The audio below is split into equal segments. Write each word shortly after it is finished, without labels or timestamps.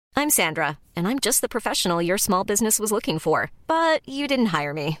I'm Sandra, and I'm just the professional your small business was looking for. But you didn't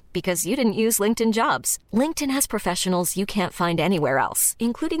hire me because you didn't use LinkedIn Jobs. LinkedIn has professionals you can't find anywhere else,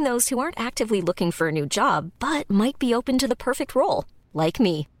 including those who aren't actively looking for a new job, but might be open to the perfect role, like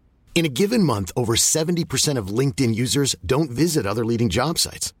me. In a given month, over 70% of LinkedIn users don't visit other leading job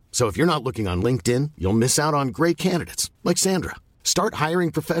sites. So if you're not looking on LinkedIn, you'll miss out on great candidates like Sandra. Start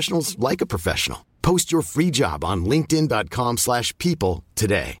hiring professionals like a professional. Post your free job on linkedin.com/people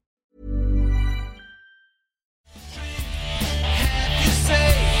today.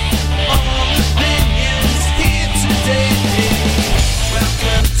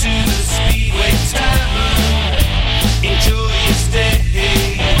 Welcome to the Speedway Tavern. Enjoy your stay.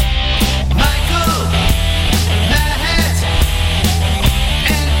 Michael, Matt,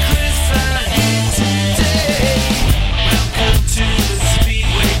 and Chris are here today. Welcome to the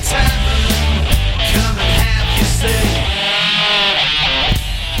Speedway Tavern. Come and have your say.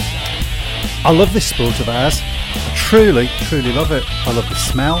 I love this sport of ours. I truly, truly love it. I love the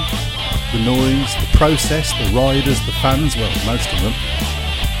smell, the noise, the process, the riders, the fans, well, most of them.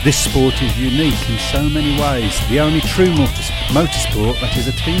 This sport is unique in so many ways. The only true motorsport that is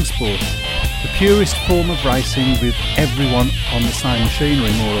a team sport. The purest form of racing with everyone on the same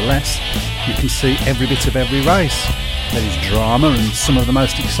machinery, more or less. You can see every bit of every race. There is drama and some of the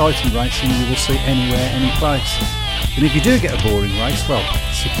most exciting racing you will see anywhere, any place. And if you do get a boring race, well,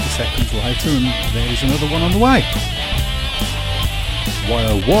 60 seconds later and there is another one on the way. Why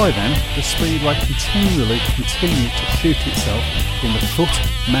oh why then does Speedway continue to shoot itself in the foot,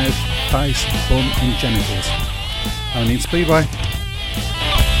 mouth, face, bum and genitals? Only in Speedway.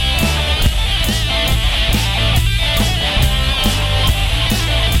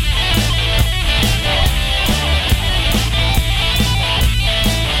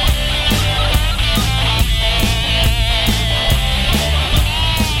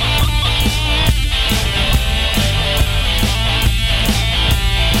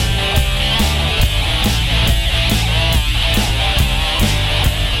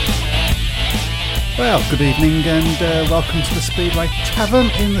 Well, good evening and welcome to the Speedway Tavern.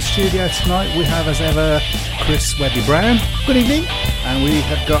 In the studio tonight we have, as ever, Chris Webby Brown. Good evening. And we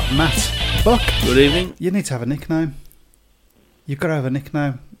have got Matt Buck. Good evening. You need to have a nickname. You've got to have a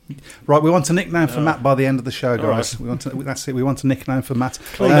nickname. Right, we want a nickname for Matt by the end of the show, guys. Right. That's it. We want a nickname for Matt.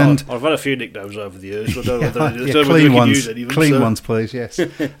 And I've had a few nicknames over the years. So I don't know whether clean we ones. can use any of them, Clean ones, please. Yes.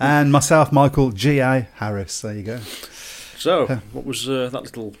 And myself, Michael G.A. Harris. There you go. So, what was that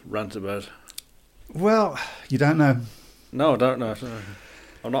little rant about? Well, you don't know. No, I don't know.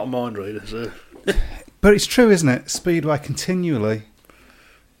 I'm not a mind reader, so. But it's true, isn't it? Speedway continually,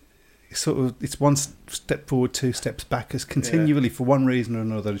 it's one step forward, two steps back, as continually, for one reason or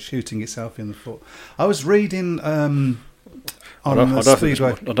another, shooting itself in the foot. I was reading on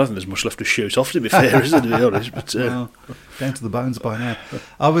Speedway. I don't think there's much left to shoot off, to be fair, is there, to be honest? But, well, down to the bones by now.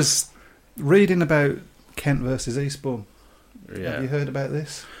 I was reading about Kent versus Eastbourne. Yeah. Have you heard about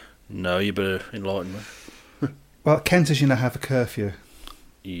this? No, you better enlighten me. Well, Kent, as you know, have a curfew.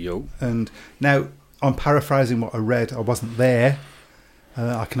 Yo. And now, I'm paraphrasing what I read. I wasn't there.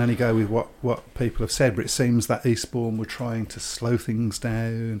 I can only go with what people have said, but it seems that Eastbourne were trying to slow things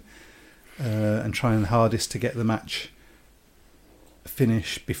down and trying the hardest to get the match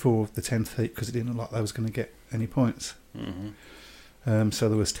finished before the 10th heat, because it didn't look like they was going to get any points. Mm-hmm. So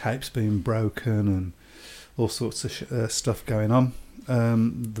there was tapes being broken and all sorts of stuff going on.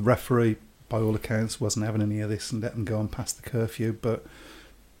 The referee, by all accounts, wasn't having any of this and let them go on past the curfew. But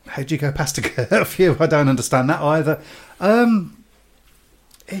how do you go past a curfew? I don't understand that either.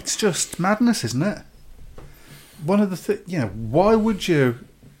 It's just madness, isn't it? One of the why would you?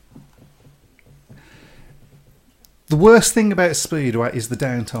 The worst thing about Speedway is the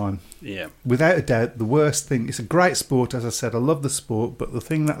downtime. Yeah. Without a doubt, the worst thing. It's a great sport, as I said. I love the sport, but the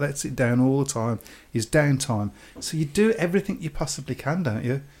thing that lets it down all the time is downtime. So you do everything you possibly can, don't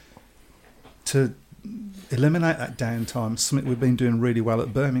you, to eliminate that downtime. Something we've been doing really well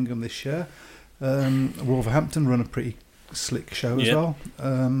at Birmingham this year. Wolverhampton run a pretty slick show as well.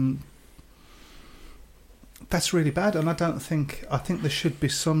 That's really bad, and I think there should be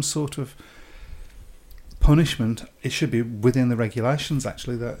some sort of punishment. It should be within the regulations,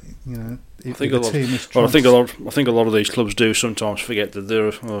 actually. That if the team is. I think a lot of these clubs do sometimes forget that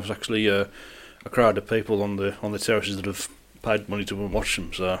there's actually a crowd of people on the terraces that have paid money to watch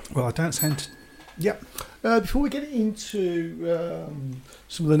them. So well, I don't Yep. Before we get into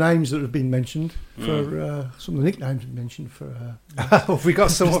some of the names that have been mentioned, for some of the nicknames mentioned for... Have we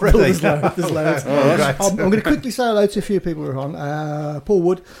got some already? There's loads. I'm going to quickly say hello to a few people who are on. Paul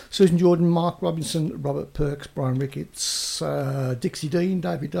Wood, Susan Jordan, Mark Robinson, Robert Perks, Brian Ricketts, Dixie Dean,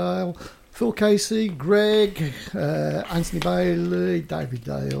 David Dale, Phil Casey, Greg, Anthony Bailey, David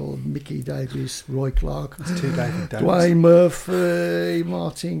Dale, Mickey Davis, Roy Clark, Dwayne Murphy,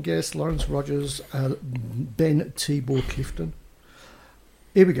 Martin Guest, Lawrence Rogers, Ben Tibor Clifton.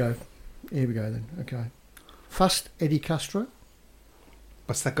 Here we go then. Okay. Fast Eddie Castro.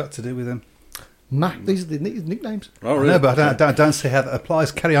 What's that got to do with him? Matt, these are the nicknames. Oh, really? No, but I don't see how that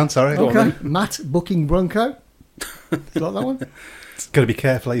applies. Carry on, sorry. Okay. Matt Booking Bronco. You like that one? It's got to be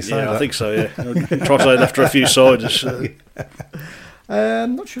careful how you say that. I think so, yeah. I'll try to say it after a few sides.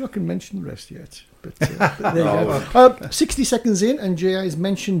 I'm not sure I can mention the rest yet. But there you go. 60 seconds in, and GA's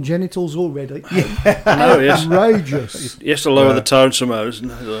mentioned genitals already. No, yes. Outrageous. He has to lower the tone somehow,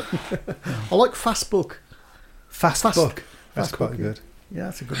 isn't it? I like Fast Book. Fast Buck. That's Fast quite Buck, good. Yeah,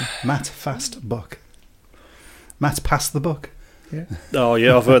 that's a good one. Matt Fast Buck. Matt Pass the Buck. Yeah. Oh,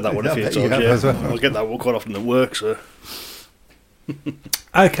 yeah, I've heard that one a few I bet you times, have as well. I get that one quite often at work, so...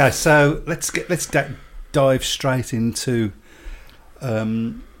 Okay, so let's dive straight into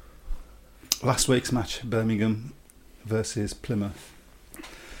last week's match, Birmingham versus Plymouth.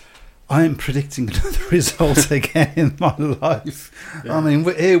 I am predicting another result again in my life. Yeah. I mean,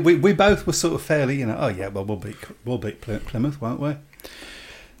 we both were sort of fairly, oh yeah, well we'll beat Plymouth, won't we?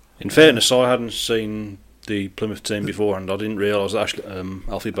 In fairness, I hadn't seen the Plymouth team before, and I didn't realise that actually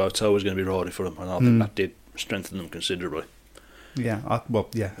Alfie Boteau was going to be riding for them, and I think that did strengthen them considerably. Yeah,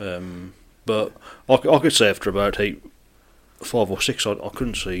 yeah. But I could say after about 5 or 6, I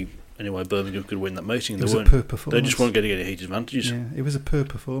couldn't see any way Birmingham could win that meeting. It was a poor performance. They just weren't getting any heat advantages. Yeah, it was a poor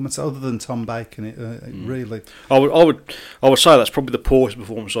performance. Other than Tom Bacon, it really. I would say that's probably the poorest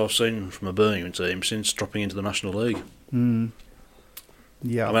performance I've seen from a Birmingham team since dropping into the National League.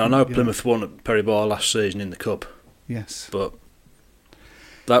 Yeah, I mean, I know Plymouth won at Perry Bar last season in the Cup. Yes, but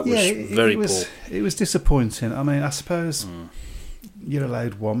that was very poor. It was disappointing. I mean, I suppose you're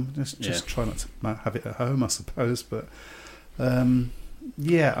allowed one. Just try not to have it at home, I suppose. But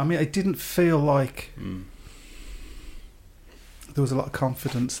yeah, I mean, it didn't feel like there was a lot of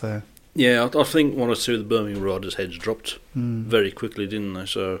confidence there. Yeah, I think one or two of the Birmingham riders' heads dropped very quickly, didn't they?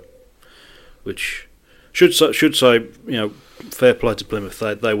 So, which should say, fair play to Plymouth.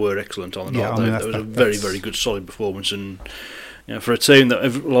 They were excellent on the night. It was a very, very good, solid performance, and for a team that a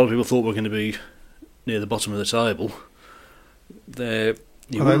lot of people thought were going to be near the bottom of the table,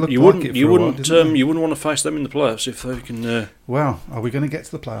 you wouldn't want to face them in the playoffs if they can. Well, are we going to get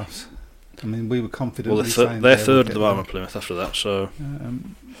to the playoffs? I mean, we were confident. Well, they're third at the moment, Plymouth. After that, so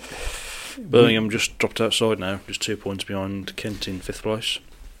Birmingham just dropped outside now, just 2 points behind Kent in 5th place.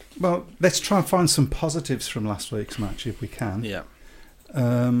 Well, let's try and find some positives from last week's match if we can. Yeah.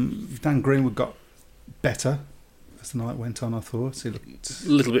 Dan Greenwood got better as the night went on. I thought he looked a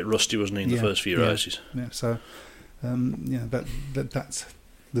little bit rusty, wasn't he, in the first few races? Yeah. So, that's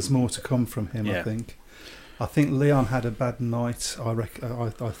there's more to come from him. Yeah. I think Leon had a bad night. I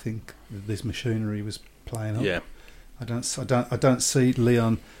think this machinery was playing up. Yeah. I don't see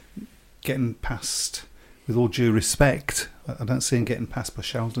Leon getting past. With all due respect, I don't see him getting passed by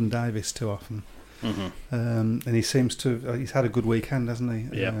Sheldon Davis too often. And he seems to he's had a good weekend, hasn't he?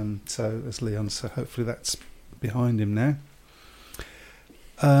 Yeah. So as Leon, so hopefully that's behind him now.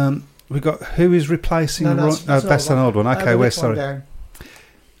 We've got who is replacing that's an old one. Okay, we're sorry.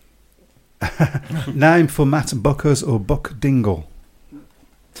 Name for Matt Buckers or Buck Dingle?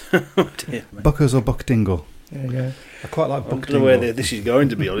 Buckers or Buck Dingle? Yeah. I quite like Buck Dingle. I don't know where this is going,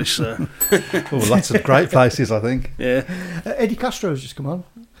 to be honest. Lots of great places, I think. Yeah. Eddie Castro's just come on.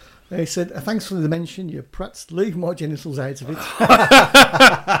 He said, thanks for the mention, you prats. Leave my genitals out of it.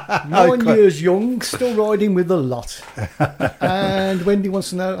 9 years young, still riding with the lot. And Wendy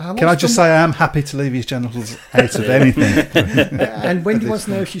wants to know how much... Can I just say I am happy to leave his genitals out of anything. And Wendy wants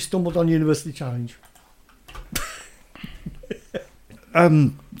to know if she stumbled on University Challenge.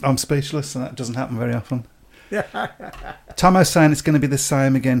 I'm speechless, and that doesn't happen very often. Tomo's saying it's going to be the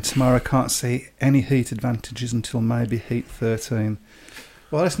same again tomorrow. Can't see any heat advantages until maybe heat 13.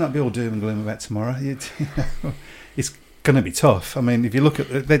 Well, let's not be all doom and gloom about tomorrow. It's going to be tough. I mean, if you look at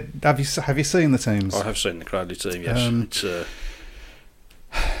have you seen the teams? I have seen the Cradley team. Yes,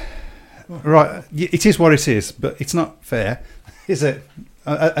 right. It is what it is, but it's not fair, is it?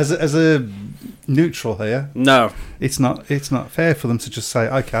 As a neutral here, no, it's not fair for them to just say,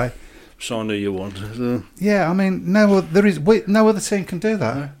 okay, sign who you want. Yeah, I mean, no other team can do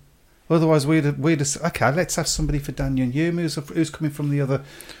that. Otherwise, we'd have okay. Let's have somebody for Daniel Hume, who's coming from the other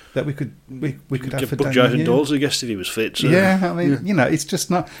that we could have for book Daniel Jason Hume. Dawes, I guess, if he was fit. So. Yeah, I mean, it's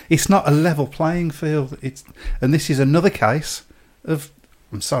just not. It's not a level playing field. And this is another case of,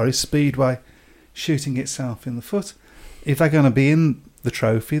 I'm sorry, Speedway shooting itself in the foot. If they're going to be in the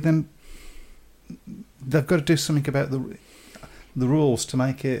trophy, then they've got to do something about the rules to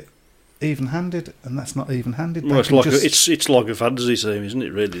make it even-handed, and that's not even-handed. Well, it's like a fantasy team, isn't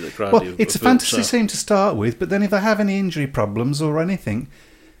it? Really, it's a fantasy team to start with, but then if they have any injury problems or anything,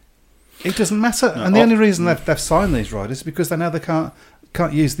 it doesn't matter. No, and the only reason they've signed these riders is because they know they can't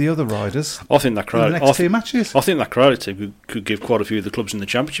use the other riders. I think that crowd. In the next few matches. I think that crowd team could give quite a few of the clubs in the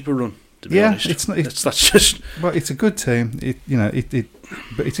championship a run. To be honest, that's just. Well, it's a good team.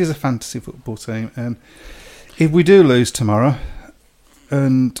 But it is a fantasy football team, and if we do lose tomorrow,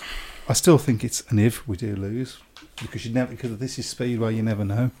 and I still think it's an if we do lose, because this is Speedway, you never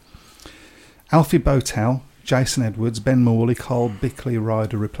know. Alfie Botel, Jason Edwards, Ben Morley, Carl Bickley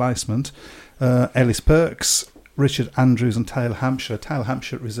rider replacement, Ellis Perks, Richard Andrews and Taylor Hampshire. Taylor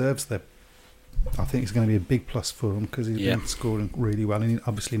Hampshire reserves there. I think it's going to be a big plus for him because he's been scoring really well and he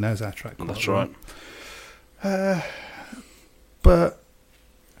obviously knows our track quite That's well. right. But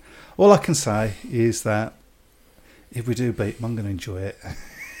all I can say is that if we do beat them, I'm going to enjoy it.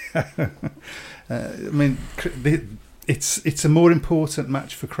 I mean, it's a more important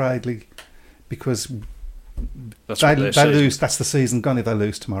match for Cradley because they lose. That's the season gone if they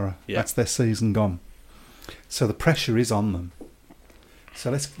lose tomorrow. Yeah. That's their season gone. So the pressure is on them. So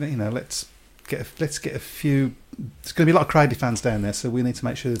let's get a few. There's going to be a lot of Cradley fans down there, so we need to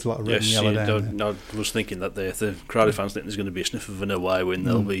make sure there's a lot of red and yellow down there. I was thinking that the Cradley fans think there's going to be a sniff of an away win.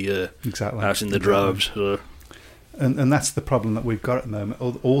 They'll be out in the droves. So. And that's the problem that we've got at the moment.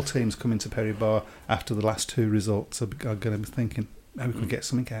 All teams coming to Perry Bar after the last two results are going to be thinking, maybe we can get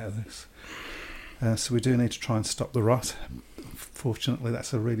something out of this. So we do need to try and stop the rot. Fortunately,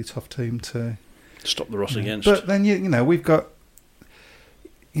 that's a really tough team to stop the rot against. But then we've got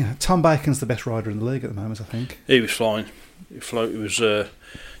Tom Bacon's the best rider in the league at the moment. I think he was flying. He was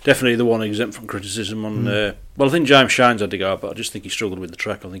definitely the one exempt from criticism. I think James Shane's had to go, but I just think he struggled with the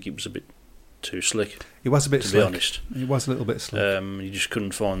track. I think he was a bit too slick. He was a bit slick. To be honest, he was a little bit slick. He just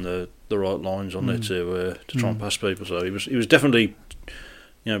couldn't find the right lines on there to try and pass people. So he was definitely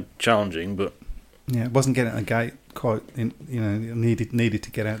challenging, but it wasn't getting at the gate quite. Needed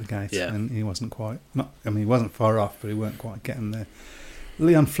to get out the gate, and he wasn't quite. He wasn't far off, but he weren't quite getting there.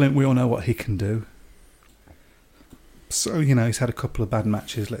 Leon Flint, we all know what he can do. So he's had a couple of bad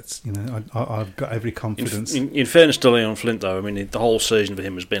matches. I've got every confidence. In fairness to Leon Flint, though, the whole season for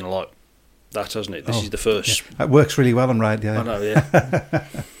him has been like that, hasn't it? This is the first. Yeah. That works really well on radio. I know, yeah.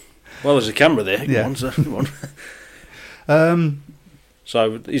 Well, there's a camera there. Come on.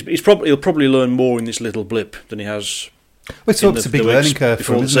 So he'll probably learn more in this little blip than he has. Well, it's a big learning curve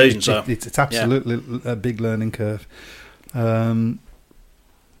before the season. It's absolutely a big learning curve.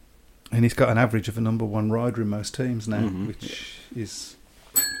 And he's got an average of a number one rider in most teams now, which is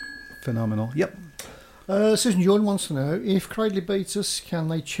phenomenal. Yep. Susan Jordan wants to know, if Cradley beats us, can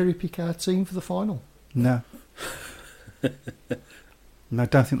they cherry pick our team for the final? No. No, I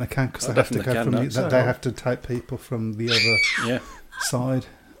don't think they can, because they have to go from they have to take people from the other side.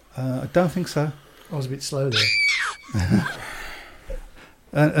 I don't think so. I was a bit slow there.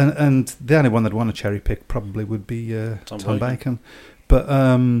 and the only one that'd want to cherry pick probably would be Tom Bacon. But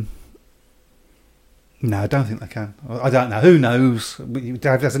no, I don't think they can. I don't know. Who knows?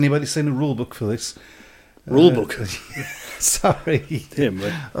 Has anybody seen a rule book for this? Rule book? Sorry.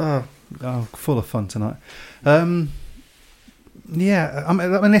 Yeah, full of fun tonight. Let's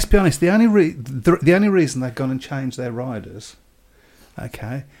be honest. The only reason they've gone and changed their riders,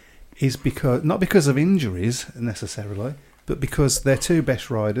 is not because of injuries necessarily, but because their two best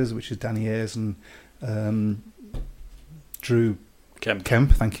riders, which is Danny Ayres and Drew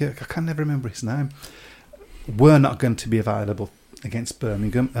Kemp, thank you. I can never remember his name. Were not going to be available against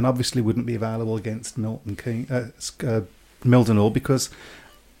Birmingham, and obviously wouldn't be available against Mildenhall because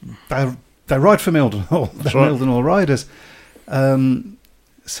they ride for Mildenhall. They're right. Mildenhall riders.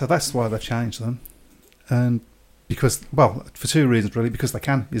 So that's why they've changed them, and because for two reasons really. Because they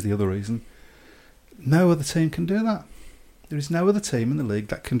can is the other reason. No other team can do that. There is no other team in the league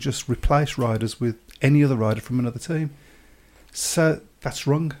that can just replace riders with any other rider from another team. So that's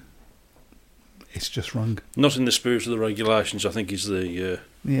wrong. It's just wrong. Not in the spirit of the regulations, I think, is the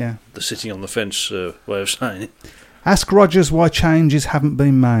sitting on the fence way of saying it. Ask Rogers why changes haven't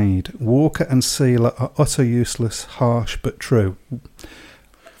been made. Walker and Sealer are utter useless, harsh but true.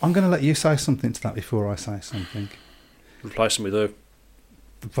 I'm going to let you say something to that before I say something. Replace them with who?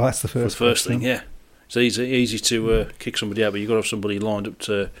 Well, that's the first thing. Yeah, it's easy to kick somebody out, but you've got to have somebody lined up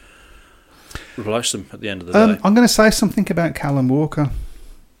to replace them at the end of the day. I'm going to say something about Callum Walker.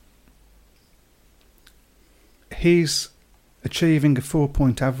 He's achieving a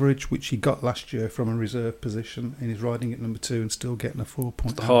 4-point average, which he got last year from a reserve position, and he's riding at number 2 and still getting a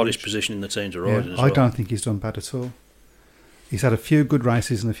 4-point. It's the hardest position in the team to ride in as well. I don't think he's done bad at all. He's had a few good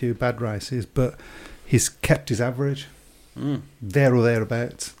races and a few bad races, but he's kept his average there or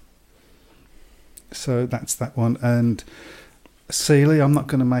thereabouts. So that's that one. And Seeley, I'm not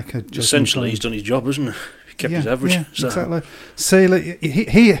going to make a judgment. Essentially, he's done his job, hasn't he? He kept his average. Yeah, so. Exactly. Seeley,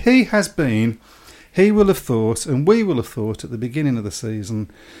 he has been. He will have thought, and we will have thought at the beginning of the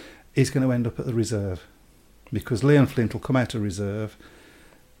season, he's going to end up at the reserve because Leon Flint will come out of reserve.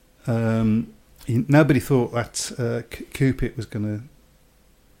 Nobody thought that Cupid was going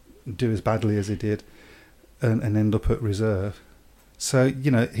to do as badly as he did and end up at reserve. So,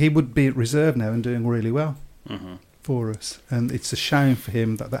 he would be at reserve now and doing really well for us. And it's a shame for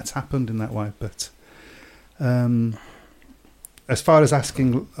him that that's happened in that way. But as far as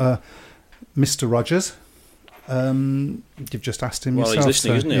asking... Mr. Rogers, you've just asked him yourself. Well, he's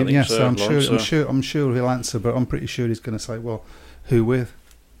listening, isn't he? Yeah, so I'm sure he'll answer, but I'm pretty sure he's going to say, well, who with?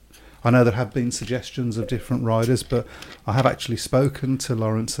 I know there have been suggestions of different riders, but I have actually spoken to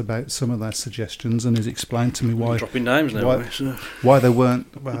Lawrence about some of those suggestions, and he's explained to me why... Dropping names now. Why they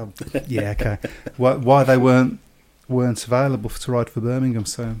weren't... Well, yeah, okay. Why they weren't available to ride for Birmingham,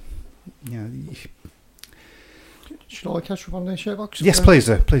 so, Should I catch up on their share box? Yes, please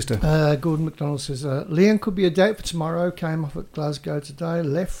do. Gordon McDonald says, Leon could be a date for tomorrow. Came off at Glasgow today.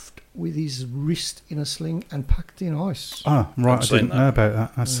 Left with his wrist in a sling and packed in ice. Oh, right. I didn't know about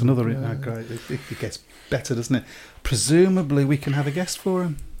that. That's another... great. It gets better, doesn't it? Presumably we can have a guest for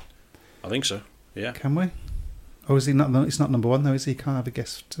him. I think so, yeah. Can we? Or is he not... It's not number 1, though, is he? He can't have a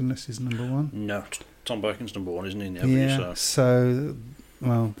guest unless he's number 1? No, Tom Birkin's number 1, isn't he? Yeah, so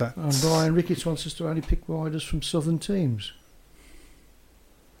well, that's... And Brian Ricketts wants us to only pick riders from southern teams.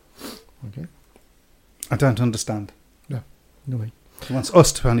 Okay. I don't understand. No way. He wants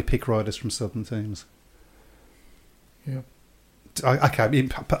us to only pick riders from southern teams. Yeah. Okay,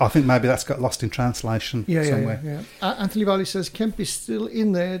 I think maybe that's got lost in translation somewhere. Yeah. Anthony Valley says Kemp is still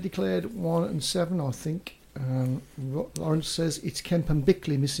in there, declared 1 and 7, I think. Lawrence says it's Kemp and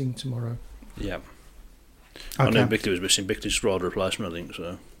Bickley missing tomorrow. Yeah. Okay. I knew Bickley was missing. Bickley's rider replacement, I think,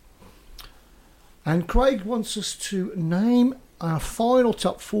 so. And Craig wants us to name our final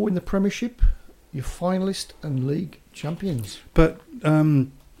top 4 in the Premiership, your finalist and league champions. But,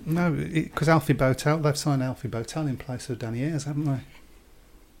 no, because Alfie Botel, they've signed Alfie Botel in place of Danny Ayres, haven't they?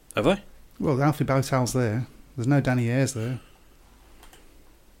 Have they? Well, Alfie Botel's there. There's no Danny Ayres there.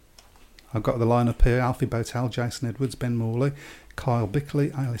 I've got the lineup here: Alfie Botel, Jason Edwards, Ben Morley, Kyle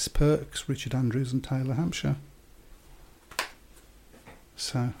Bickley, Alice Perks, Richard Andrews and Taylor Hampshire.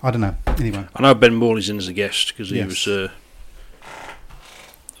 So, I don't know. Anyway. I know Ben Morley's in as a guest because he was...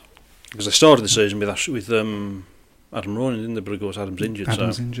 Because they started the season with Adam Ronan, didn't they? But of course Adam's injured.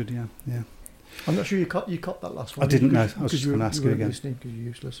 Adam's injured, yeah. I'm not sure you caught that last one. I didn't know. I was just going to ask you again. Listening because you're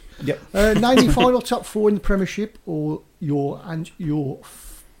useless. Yep. Name your final top 4 in the Premiership or your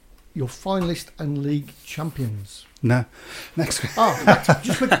finalist and league champions. No. Next week.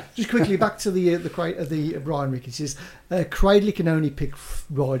 Just quickly back to the Brian Ricketts. Says Cradley can only pick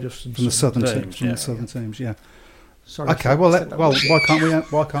riders from the southern teams. From the southern teams, yeah. Sorry. Okay.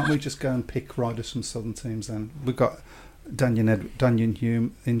 Why can't we just go and pick riders from southern teams then? We've got Daniel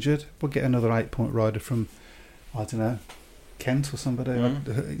Hume injured. We'll get another 8-point rider from, I don't know, Kent or somebody.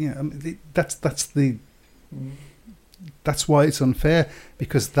 That's why it's unfair,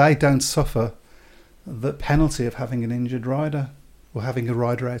 because they don't suffer the penalty of having an injured rider or having a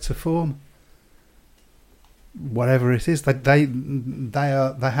rider out of form. Whatever it is, they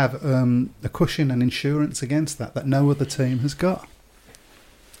have a cushion and insurance against that no other team has got.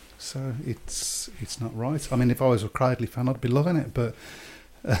 So it's not right. I mean, if I was a Cradley fan, I'd be loving it, but.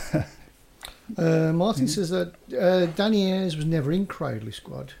 Martin says that Danny Ayres was never in Cradley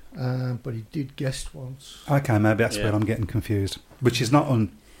squad, but he did guest once. Okay, maybe that's where I'm getting confused, which is not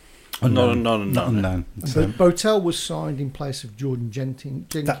unknown. So. But Botel was signed in place of Jordan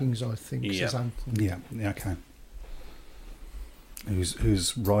Jenkins, I think. Says Anthony. Yeah, okay.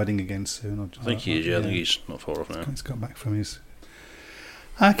 Who's riding again soon? I think he is. I think he's not far off now. He's got back from his.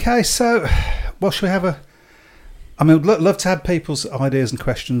 Okay, so should we have a? I mean, we'd love to have people's ideas and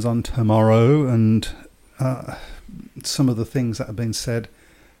questions on tomorrow, and some of the things that have been said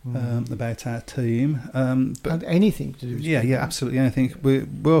about our team. But and anything to do with yeah, absolutely anything. We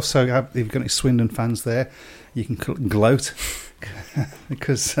also have, if you've got any Swindon fans there, you can gloat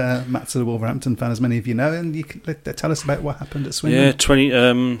because Matt's a Wolverhampton fan, as many of you know, and you can tell us about what happened at Swindon. Yeah,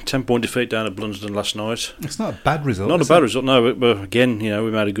 10-point defeat down at Blunsdon last night. It's not a bad result. Not a bad result, no. But again,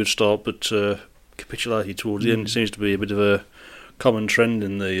 we made a good start, but capitulated towards the end. It seems to be a bit of a common trend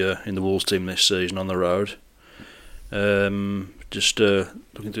in the Wolves team this season on the road. Just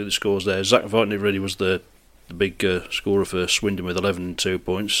looking through the scores there, Zach Vartney really was the big scorer for Swindon with 11 and 2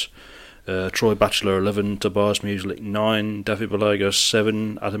 points. Troy Batchelor 11, Tobias Mueslick 9, David Balagos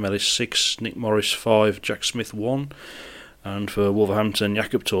 7, Adam Ellis 6, Nick Morris 5, Jack Smith 1, and for Wolverhampton,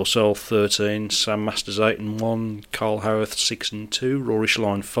 Jakob Torsell 13, Sam Masters 8 and 1, Carl Howarth 6 and 2, Rory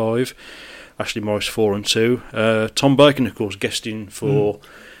Schlein 5, Ashley Morris 4 and 2. Tom Bacon, of course, guesting for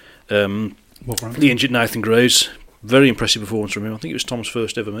the injured Nathan Graves. Very impressive performance from him. I think it was Tom's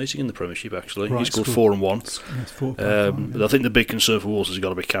first ever meeting in the Premiership, actually. Right, he scored 4 and 1. Yes, 4 but I think the big concern for Wolves has got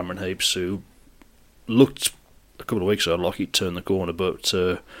to be Cameron Heaps, who looked a couple of weeks ago like he'd turned the corner, but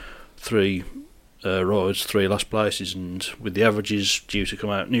 3 rides, 3 last places, and with the averages due to come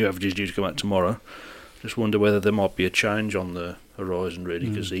out, new averages due to come out tomorrow, just wonder whether there might be a change on the horizon, really,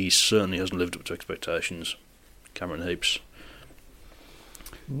 because he certainly hasn't lived up to expectations, Cameron Heaps.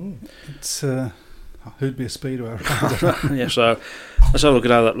 It's... Who'd be a Speedway? Yeah, so let's have a look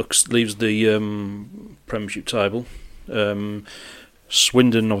at how that leaves the Premiership table.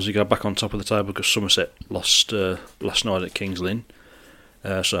 Swindon obviously go back on top of the table because Somerset lost last night at Kings Lynn.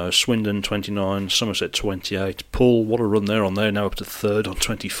 So Swindon 29, Somerset 28. Poole, what a run they're on there, now up to third on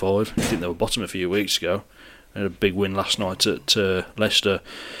 25. I think they were bottom a few weeks ago. They had a big win last night at Leicester.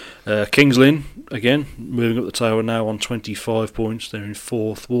 Kings Lynn, again, moving up the table now on 25 points. They're in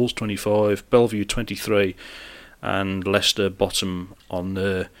 4th. Wolves 25, Bellevue 23, and Leicester bottom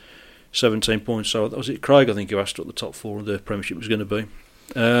on 17 points. So that was it. Craig, I think, who asked what the top 4 of the Premiership was going to be.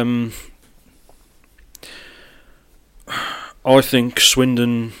 I think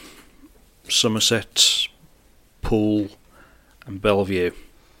Swindon, Somerset, Poole, and Bellevue.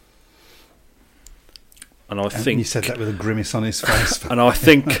 And I think you said that with a grimace on his face. And I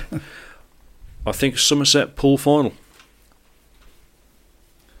think Somerset Poole final,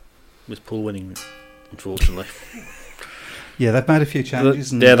 with Poole winning, unfortunately. Yeah, they've made a few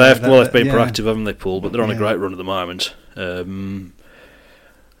changes. They've been proactive, haven't they, Poole? But they're on a great run at the moment. That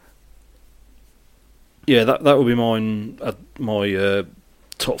would be my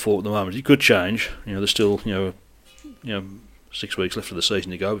top 4 at the moment. It could change. There's still 6 weeks left of the season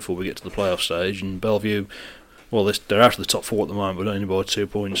to go before we get to the playoff stage, and Bellevue, well, they're out of the top 4 at the moment, but only by 2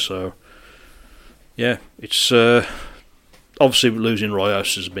 points. So, yeah, it's obviously losing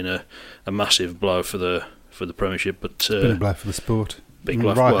Rios has been a massive blow for the Premiership, but it's been a blow for the sport. Big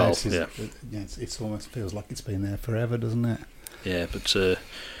blow. Well, yeah, it almost feels like it's been there forever, doesn't it? Yeah, but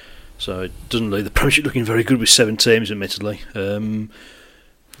so it doesn't leave the Premiership looking very good with 7 teams, admittedly.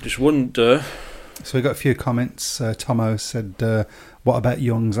 Just wonder. So we got a few comments. Tomo said, what about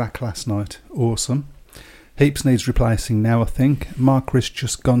young Zach last night? Awesome. Heaps needs replacing now, I think. Mark Riss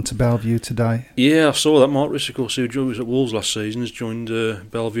just gone to Bellevue today. Yeah, I saw that. Mark Riss, of course, who was at Wolves last season, has joined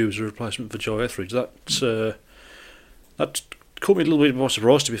Bellevue as a replacement for Joy Etheridge. That caught me a little bit by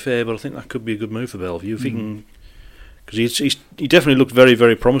surprise, to be fair, but I think that could be a good move for Bellevue. If he can, because he definitely looked very,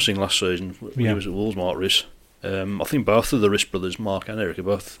 very promising last season when he was at Wolves, Mark Riss. I think both of the Riss brothers, Mark and Eric, are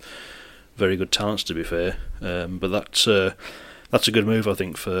both very good talents, to be fair, but that's a good move, I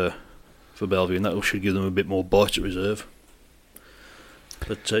think, for Bellevue, and that should give them a bit more bite at reserve.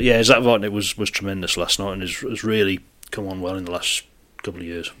 But Zach Vartney was tremendous last night and has really come on well in the last couple of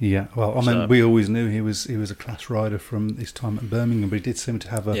years. Yeah, well, I mean, we always knew he was a class rider from his time at Birmingham, but he did seem to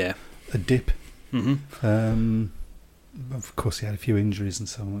have a dip. Mm-hmm. Of course, he had a few injuries and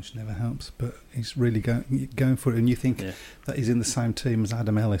so on, which never helps. But he's really going for it. And you think that he's in the same team as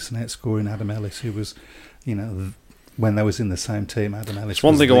Adam Ellis and outscoring Adam Ellis, who was, when they was in the same team, Adam Ellis. It's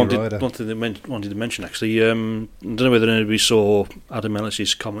one thing I wanted to mention, actually. I don't know whether anybody saw Adam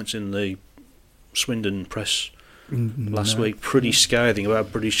Ellis's comments in the Swindon press last week. Pretty scathing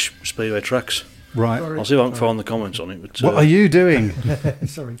about British Speedway tracks. Right. I'll see if I can find the comments on it. But, what are you doing?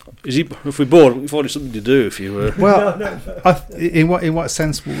 Sorry. If we're bored, we find it something to do. If you were in what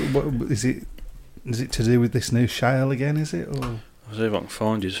sense? What is it? Is it to do with this new shale again? Is it? Or? I'll see if I can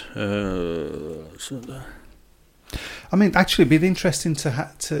find it. I mean, actually, it'd be interesting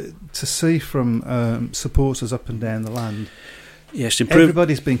to see from supporters up and down the land. Yes,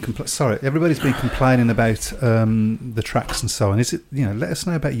 everybody's been complaining about the tracks and so on. Is it? Let us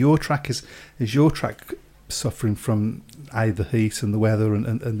know about your track. Is your track suffering from the heat and the weather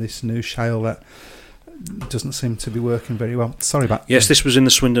and this new shale that doesn't seem to be working very well. Sorry about Yes, this was in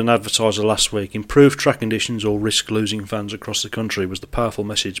the Swindon Advertiser last week. Improved track conditions or risk losing fans across the country was the powerful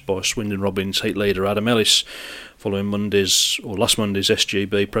message by Swindon Robins heat leader Adam Ellis following last Monday's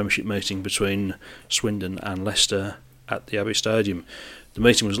SGB Premiership meeting between Swindon and Leicester at the Abbey Stadium. The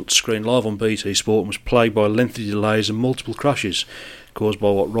meeting was screened live on BT Sport and was plagued by lengthy delays and multiple crashes caused by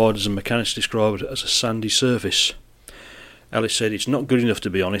what riders and mechanics described as a sandy surface. Ellis said, "It's not good enough, to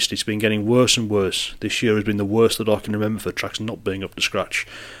be honest. It's been getting worse and worse. This year has been the worst that I can remember for tracks not being up to scratch.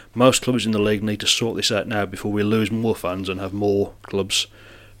 Most clubs in the league need to sort this out now before we lose more fans and have more clubs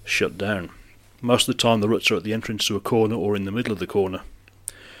shut down. Most of the time the ruts are at the entrance to a corner or in the middle of the corner.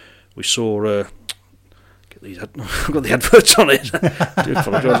 We saw... I've got the adverts on it. I do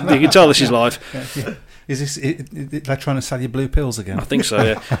apologise. You can tell this is live. Is this? They're trying to sell you blue pills again? I think so.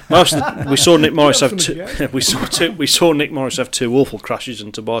 Yeah. We saw Nick Morris have two. We saw Nick Morris have two awful crashes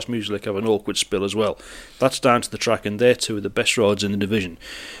and Tobias Muselik have an awkward spill as well. That's down to the track, and they're two of the best riders in the division.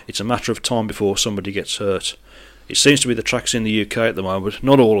 It's a matter of time before somebody gets hurt. It seems to be the tracks in the UK at the moment.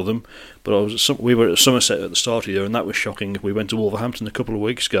 Not all of them, but we were at Somerset at the start of the year, and that was shocking. We went to Wolverhampton a couple of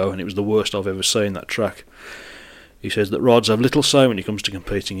weeks ago, and it was the worst I've ever seen, that track." He says that riders have little say when it comes to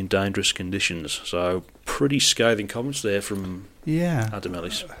competing in dangerous conditions. So, pretty scathing comments there from Adam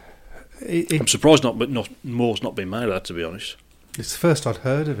Ellis. I'm surprised more's not been made of that, to be honest. It's the first I'd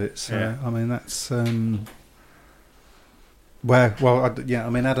heard of it. So yeah. I mean, that's Adam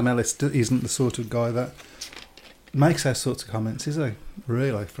Ellis isn't the sort of guy that makes those sorts of comments, is he?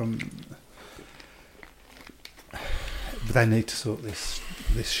 Really? But they need to sort this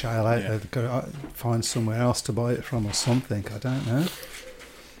shale out. Yeah. They've got to find somewhere else to buy it from or something. I don't know.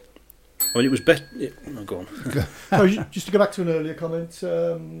 I mean, it was better. Go on. Sorry, just to go back to an earlier comment.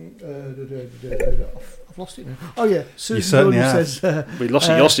 I've lost it now. Oh yeah, Susan Gordon says we lost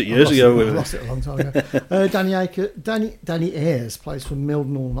it years ago. We lost it a long time ago. Danny Ayres plays for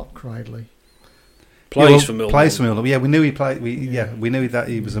Mildenhall, not Cradley. Plays for Mildenhall. Yeah, we knew he played. We knew that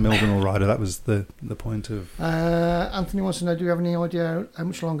he was a Mildenhall rider. That was the point of. Anthony wants to know: do you have any idea how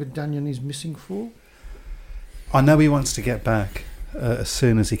much longer Daniel is missing for? I know he wants to get back as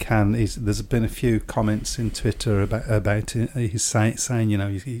soon as he can. There's been a few comments in Twitter about it. He's saying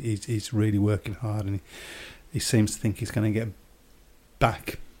he's really working hard, and he seems to think he's going to get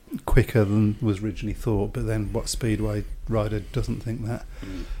back quicker than was originally thought. But then, what Speedway rider doesn't think that?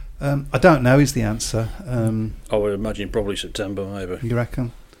 I don't know is the answer. I would imagine probably September, maybe. You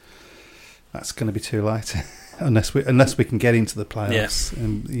reckon? That's going to be too late, unless we can get into the playoffs.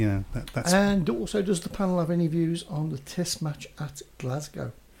 Yeah. And that's. And also, does the panel have any views on the Test match at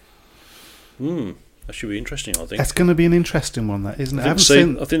Glasgow? That should be interesting. I think that's going to be an interesting one, that isn't it? I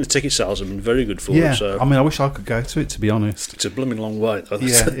think the ticket sales have been very good for it. So. I mean, I wish I could go to it. To be honest, it's a blooming long way, though.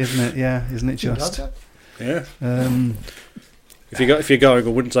 Yeah, isn't it? Yeah, isn't it just? Yeah. If you're going, I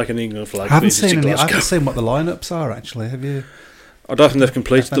wouldn't take an England flag. I haven't seen what the lineups are. Actually, have you? I don't think they've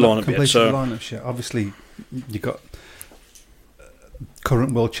completed the lineup yet. The lineups yet. Obviously, you've got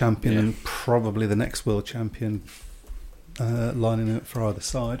current world champion and probably the next world champion lining up for either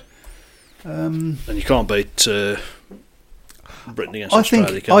side. And you can't beat Britain against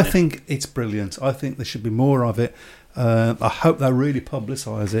Australia, can you? I think it's brilliant. I think there should be more of it. I hope they really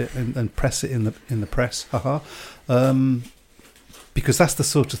publicise it and press it in the press. Because that's the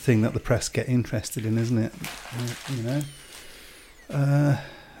sort of thing that the press get interested in, isn't it? You know.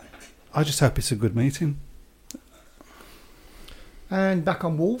 I just hope it's a good meeting. And back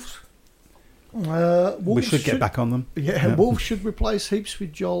on Wolves. We should get back on them. Yeah, Wolves should replace Heaps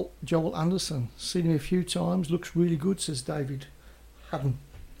with Joel Anderson. Seen him a few times. Looks really good, says David Haddon.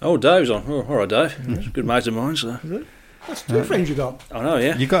 Oh, Dave's on. Oh, all right, Dave. Yeah. He's a good mate of mine. So. Is it? That's two friends you got. I know,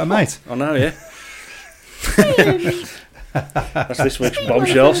 yeah. You got a mate? I know, yeah. That's this week's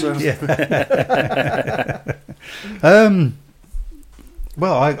bombshell. So. Yeah.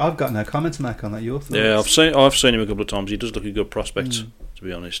 Well, I've got no comment to make on that. Your thoughts? Yeah, I've seen him a couple of times. He does look a good prospect, to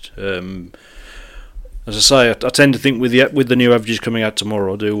be honest. As I say, I tend to think with the new averages coming out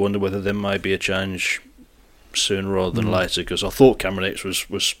tomorrow, I do wonder whether there may be a change sooner rather than later. Because I thought Cameron X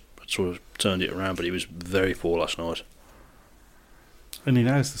was sort of turned it around, but he was very poor last night. And he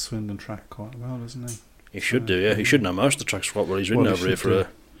knows the Swindon track quite well, doesn't he? He should do, yeah. He should know most of the tracks quite well. He's ridden over here for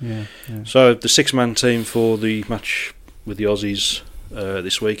Yeah. So the 6-man team for the match with the Aussies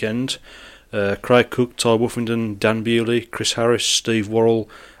this weekend: Craig Cook, Ty Woofington, Dan Bewley, Chris Harris, Steve Worrell,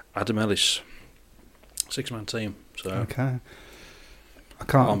 Adam Ellis. 6-man team. So okay.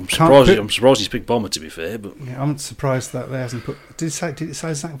 I'm surprised he's picked Bomber, to be fair, but yeah, I'm surprised that there hasn't put. Did it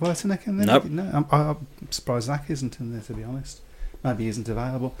say Zach Whiteneck in there? Nope. No. I'm surprised Zach isn't in there, to be honest. Maybe he isn't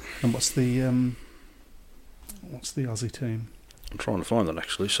available. And what's the What's the Aussie team? I'm trying to find that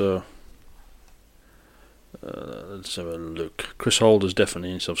actually. So let's have a look. Chris Holder's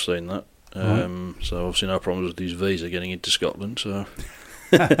definitely in. So I've seen that. So obviously no problems with his visa getting into Scotland. So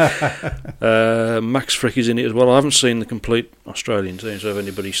Max Frick is in it as well. I haven't seen the complete Australian team, so if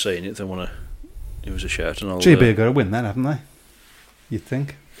anybody's seen it, they want to give us a shout. And I'll, GB have got to win then, haven't they? You'd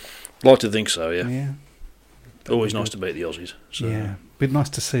think. Like to think so, yeah. Yeah. Always nice to beat the Aussies. So. Yeah, be nice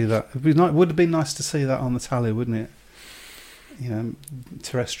to see that. Would have been nice to see that on the tally, wouldn't it? You know,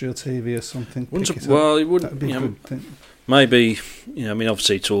 terrestrial TV or something. It would be a good thing. Maybe, I mean,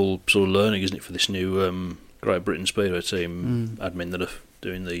 obviously it's all sort of learning, isn't it, for this new Great Britain Speedway team admin that are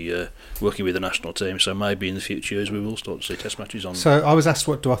doing the working with the national team. So maybe in the future years we will start to see test matches on. So I was asked,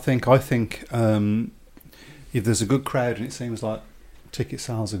 what do I think? I think if there's a good crowd and it seems like ticket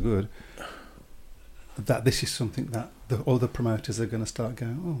sales are good, that this is something that the other promoters are going to start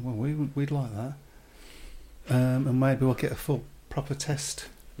going, oh, well, we'd like that. And maybe we'll get a full, proper test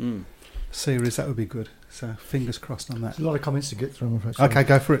series. That would be good. So fingers crossed on that. There's a lot of comments to get through, I'm afraid. Okay,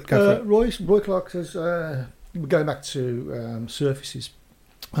 go for it. Roy Clark says, we're going back to surfaces.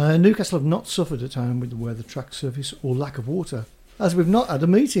 Newcastle have not suffered at home with the weather, track surface or lack of water, as we've not had a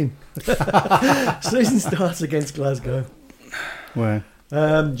meeting. Season starts against Glasgow. Where?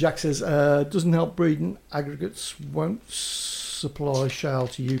 Jack says, doesn't help breeding aggregates, won't supply shale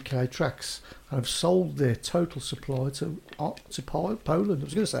to UK tracks and have sold their total supply to Poland. I was going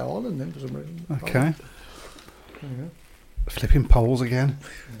to say Ireland then for some reason. Okay. Flipping poles again.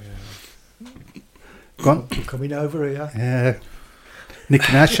 Yeah. Go on. Coming over here. Yeah.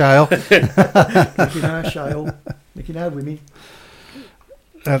 Nicking our shale. Nicking our shale. Nicking our women.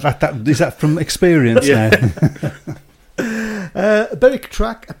 Is that from experience now? Berwick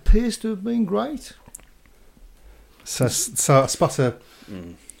track appears to have been great. So I spot a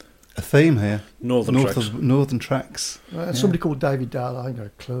theme here. Northern tracks. Somebody called David Dale, I ain't got a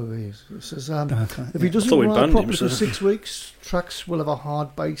clue who he is. It says, if he I doesn't thought we ride banned properly him, for so- 6 weeks, tracks will have a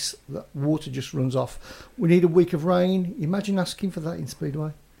hard base that water just runs off. We need a week of rain. Imagine asking for that in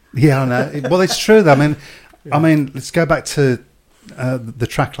Speedway. Yeah, I know. Well, it's true though. I mean, let's go back to the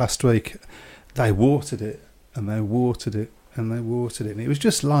track last week. They watered it, and they watered it, and they watered it, and it was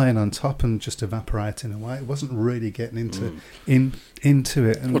just lying on top and just evaporating away. It wasn't really getting into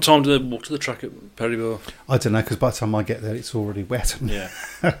it. And what time do they walk to the track at Perryville? I don't know, because by the time I get there, it's already wet.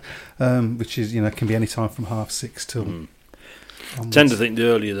 Which is, can be any time from 6:30 till. I tend to think the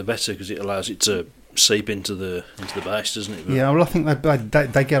earlier the better, because it allows it to seep into the base, doesn't it? But yeah, well, I think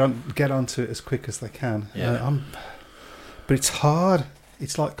they get onto it as quick as they can. Yeah. But it's hard.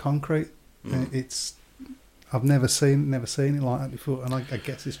 It's like concrete. I've never seen it like that before, and I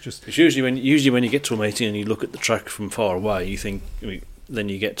guess it's just. It's usually when you get to a meeting and you look at the track from far away, you think. Then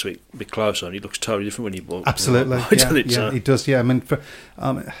you get to it a bit closer, and it looks totally different when you walk. Absolutely, it does. Yeah, I mean,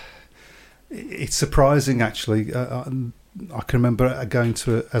 it's surprising actually. I can remember going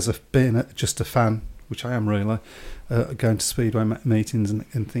to being just a fan, which I am really, going to Speedway meetings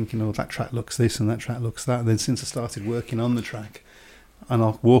and thinking, oh, that track looks this and that track looks that. And then since I started working on the track, and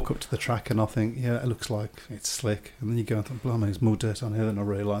I'll walk up to the track and I'll think, yeah, it looks like it's slick. And then you go and think, blimey, there's more dirt on here than I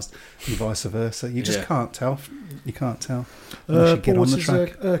realised, and vice versa. You just can't tell. You can't tell. Unless you get on the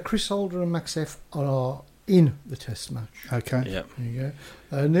track. Chris Holder and Max F are in the test match. Okay. Yeah. There you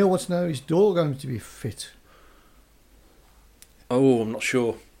go. Neil wants to know, is Dore going to be fit? Oh, I'm not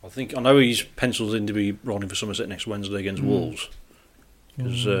sure. I know he's penciled in to be riding for Somerset next Wednesday against Wolves.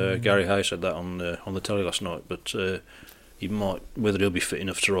 Because Gary Hay said that on the telly last night. But he might, whether he'll be fit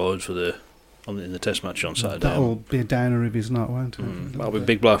enough to ride in the test match on Saturday. That'll be a downer if he's not, won't it? That'll be a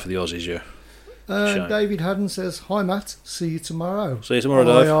big blow for the Aussies, yeah. David Haddon says, hi Matt, see you tomorrow. See you tomorrow,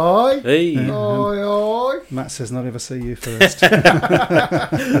 Dave. Aye. Hey. Aye. Matt says, not ever see you first. You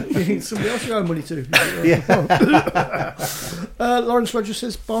need somebody else you owe money to. Lawrence Rogers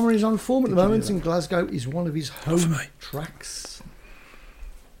says, Bomber is on form at the moment, and Glasgow is one of his home tracks.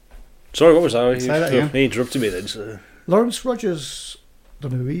 Sorry, what was that? Say that again. He interrupted me then. So. Lawrence Rogers,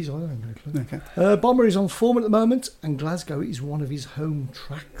 don't know who he is, I don't know. Okay. Bomber is on form at the moment, and Glasgow is one of his home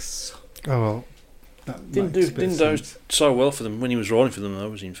tracks. Oh, well. Didn't do so well for them when he was riding for them, though,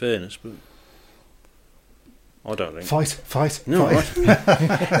 was in fairness, but I don't think. Fight. No, right.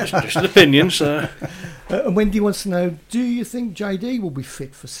 just an opinion, so. And Wendy wants to know, do you think JD will be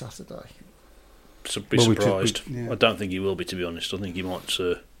fit for Saturday? Be surprised. I don't think he will be, to be honest. I think he might.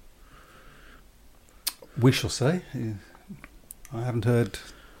 We shall see. Yeah. I haven't heard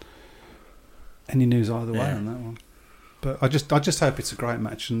any news either way on that one. But I just hope it's a great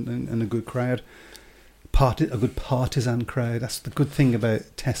match and a good crowd. A good partisan crowd. That's the good thing about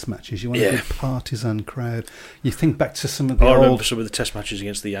test matches. You want a good partisan crowd. You think back to some of the I remember old... some of the test matches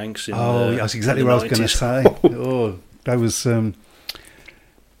against the Yanks. That's exactly in what I the was going to 90s. say. That was...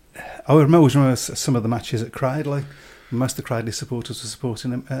 I remember some of the matches at Cradley. Most of the Cradley supporters were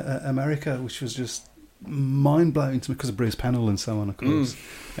supporting America, which was just mind-blowing to me because of Bruce Pennell and so on, of course.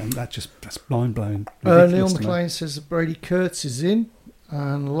 And that's mind-blowing. Neil McLean says that Brady Kurtz is in,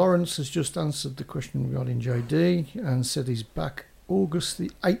 and Lawrence has just answered the question regarding JD and said he's back August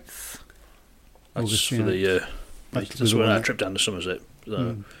the 8th. That's for the... that's when our trip down to Somerset.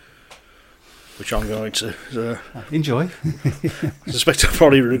 Which I'm going to enjoy. I suspect I'll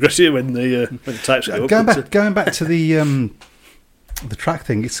probably regret it when the tapes go up. Going back to the track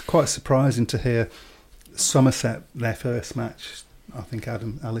thing, it's quite surprising to hear Somerset, their first match, I think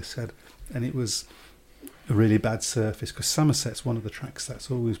Alice said, and it was a really bad surface because Somerset's one of the tracks that's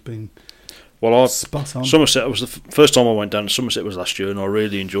always been spot on. Somerset was the first time I went down to Somerset was last year, and I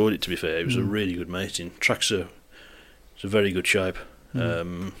really enjoyed it, to be fair. It was a really good meeting. Tracks it's a very good shape.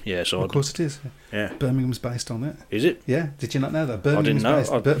 So of course it is. Yeah, Birmingham's based on it. Is it? Yeah. Did you not know that? Birmingham's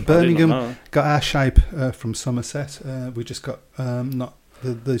I didn't know. Birmingham got our shape from Somerset. We just got not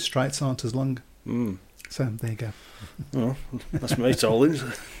the straights aren't as long. So there you go. Oh, that's me told.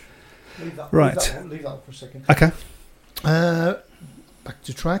 Right. Leave that for a second. Okay. Back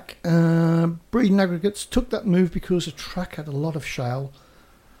to track. Breeding Aggregates took that move because the track had a lot of shale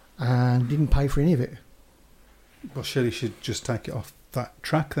and didn't pay for any of it. Well, surely you should just take it off that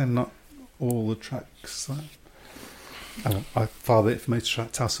track then, not all the tracks. I father it for me to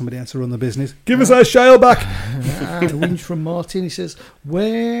tell somebody how to run the business. Give us our shale back! And a whinge from Martin. He says,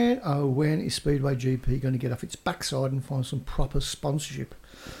 when is Speedway GP going to get off its backside and find some proper sponsorship?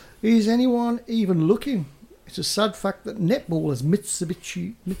 Is anyone even looking? It's a sad fact that netball has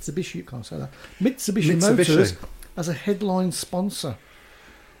Mitsubishi Motors as a headline sponsor.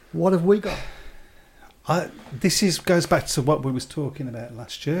 What have we got? This goes back to what we was talking about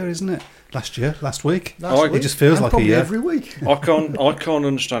last year, isn't it? Last week. It just feels like a year. Every week. I can't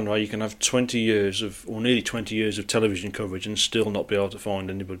understand why you can have 20 years of, or nearly 20 years of television coverage and still not be able to find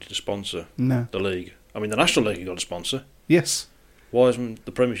anybody to sponsor the league. I mean, the National League got a sponsor. Yes. Why isn't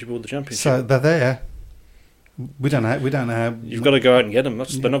the Premiership or the Championship? So they're there. We don't know how. You've got to go out and get them.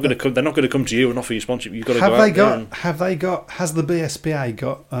 They're not going to come. They're not going to come to you and offer you sponsorship. You've got to go out there. Has the BSPA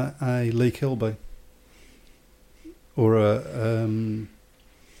got a Lee Kilby? Or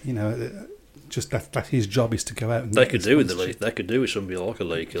just that his job is to go out and they could do with the league. They could do with somebody like a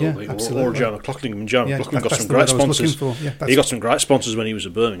Lee Kilby or John McLaughlin. John McLaughlin got some great sponsors. He got some great sponsors when he was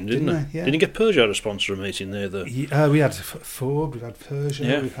at Birmingham, didn't he? Didn't he get Peugeot to sponsor a meeting there? We had Ford, we had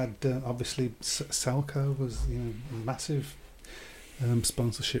Peugeot, we had obviously Selco was massive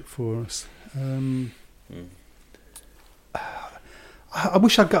sponsorship for us. I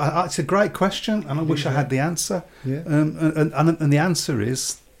wish I'd got. It's a great question, and I wish I had the answer. Yeah. And the answer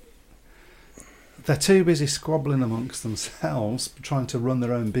is they're too busy squabbling amongst themselves, trying to run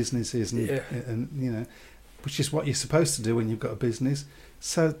their own businesses, and which is what you're supposed to do when you've got a business.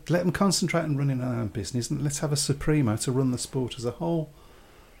 So let them concentrate on running their own business, and let's have a supremo to run the sport as a whole,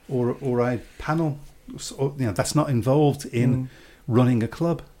 or a panel, that's not involved in running a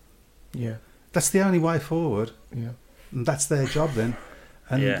club. Yeah, that's the only way forward. Yeah. And that's their job then,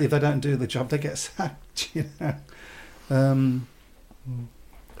 and if they don't do the job, they get sacked. Well,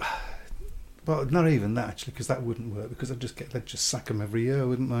 not even that actually, because that wouldn't work. Because they'd just sack them every year,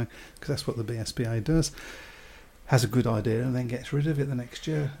 wouldn't they? Because that's what the BSPA does. Has a good idea and then gets rid of it the next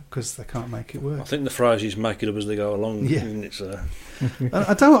year because they can't make it work. I think the phrase is "make it up as they go along." Yeah. It's,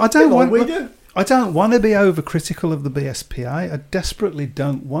 I don't want to be overcritical of the BSPA. I desperately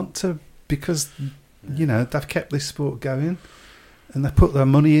don't want to because. They've kept this sport going, and they put their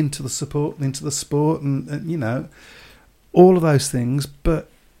money into the sport, and all of those things. But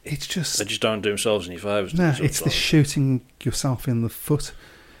it's just they just don't do themselves any favours. No, it's the shooting yourself in the foot,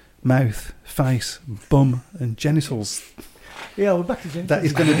 mouth, face, bum, and genitals. Yeah, we're back to genitals. That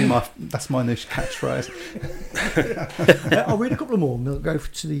is going to be my new catchphrase. I'll read a couple more and we'll go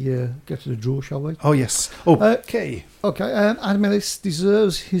to the draw, shall we? Oh, yes. Okay. Adam Ellis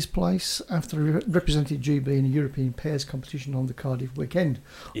deserves his place after he represented GB in a European pairs competition on the Cardiff weekend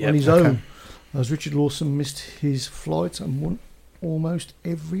on his own, as Richard Lawson missed his flight and won almost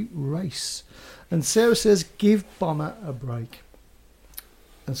every race. And Sarah says, give Bomber a break.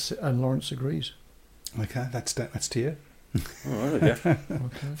 And Lawrence agrees. Okay, that's to you. Oh, okay.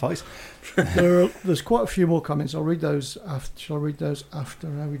 Fight. There's quite a few more comments. I'll read those after. Shall I read those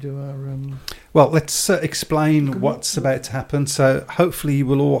after how we do our? Well, let's explain what's about to happen. So hopefully you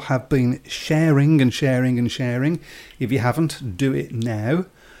will all have been sharing and sharing and sharing. If you haven't, do it now.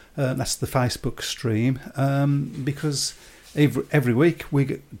 That's the Facebook stream. Because every week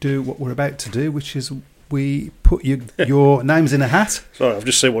we do what we're about to do, which is we put your names in a hat. Sorry, I've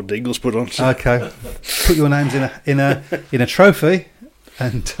just seen what Dingle's put on. Okay, put your names in a trophy,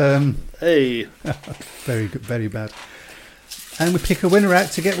 and Hey, very good, very bad. And we pick a winner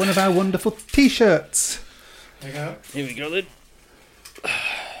out to get one of our wonderful T-shirts. There you go. here we go then.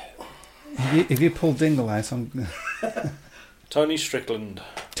 If you pull Dingle out, I'm Tony Strickland.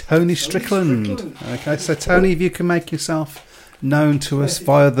 Tony Strickland. Okay, so Tony, if you can make yourself known to us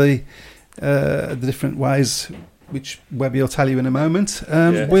via the different ways, which Webby will tell you in a moment.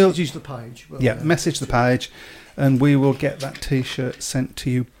 We'll use the page. message the page, and we will get that T-shirt sent to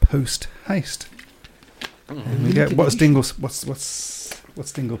you post haste. We get what's Dingle's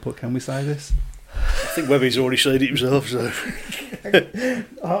what's Dingle put? Can we say this? I think Webby's already said it himself. So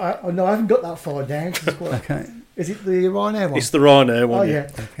No, I haven't got that far down. Okay. Is it the Ryanair one? it's the Ryanair one. Oh yeah.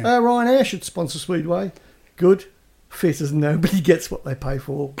 Okay. Ryanair should sponsor Speedway. Good. Fit as nobody gets what they pay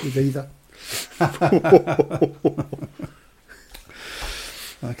for with either.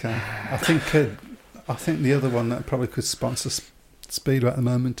 Okay. I think the other one that probably could sponsor Speedway at the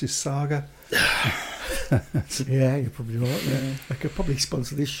moment is Saga. Yeah, you're probably right. Yeah. They could probably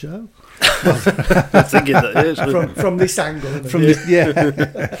sponsor this show I'm thinking that is. from this angle. From this, yeah.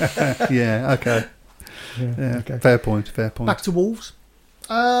 Okay. Yeah. Okay. Fair point. Back to Wolves.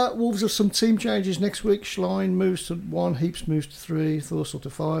 Wolves have some team changes next week. Schlein moves to 1, Heaps moves to 3, Thorsall to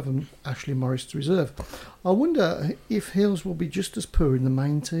 5, and Ashley Morris to reserve. I wonder if Hills will be just as poor in the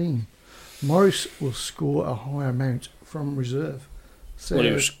main team. Morris will score a higher amount from reserve. So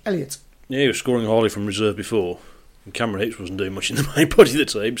Elliot. Yeah, he was scoring highly from reserve before. And Cameron Heaps wasn't doing much in the main body of the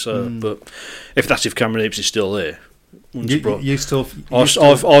team. So, but if Cameron Heaps is still there, You still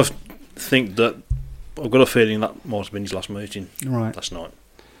I think that I've got a feeling that might have been his last meeting last night.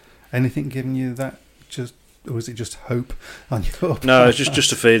 Anything giving you that, or was it just hope on your part? No, it's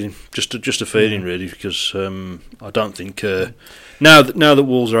just a feeling, just a feeling really, because I don't think now that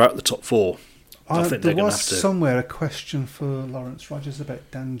Wolves are out of the top 4, I think they're there going to was have to. somewhere a question for Lawrence Rogers about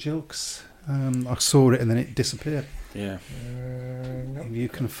Dan Gilks. I saw it and then it disappeared. Yeah, No. If you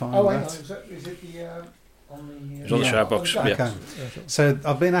can find Oh, hang on. that. Is it the on the? It's on the shout box. on the Yeah. Okay. So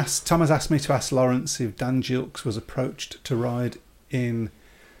I've been asked. Tom has asked me to ask Lawrence if Dan Gilks was approached to ride in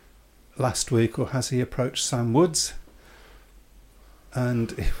last week, or has he approached Sam Woods?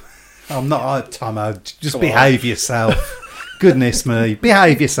 And I'm not, Tomo. Just Come behave yourself. Goodness me,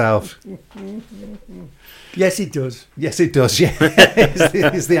 behave yourself. Yes, it does. Yes, it does. Yeah,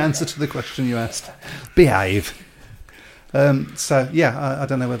 is the answer to the question you asked. Behave. So yeah, I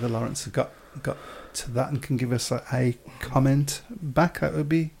don't know whether Lawrence has got to that and can give us a comment back. That would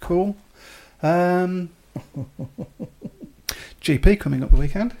be cool. GP coming up the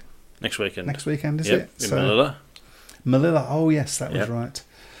weekend. Next weekend. Next weekend, is Yep, it? in Manila. Manila. Oh yes, that was Yep. right.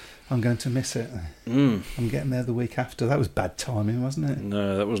 I'm going to miss it. Mm. I'm getting there the week after. That was bad timing, wasn't it?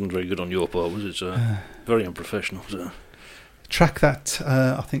 No, that wasn't very good on your part, was it? Very unprofessional. So. Track that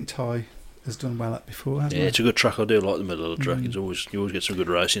I think Ty has done well at before, hasn't Yeah, he? it's a good track. I do like the middle of the track. It's always you always get some good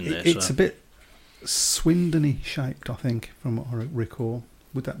racing there. It's so. a bit Swindon-y shaped, I think, from what I recall.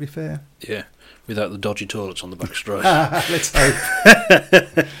 Would that be fair? Yeah, without the dodgy toilets on the back straight. Let's hope.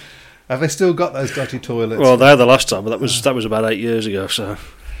 Have they still got those dodgy toilets? Well, they had the last time, but that was about 8 years ago. So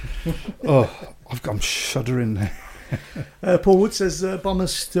Oh, I'm shuddering now. Paul Wood says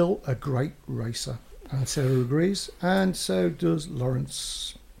Bomber's still a great racer, and Sarah agrees, and so does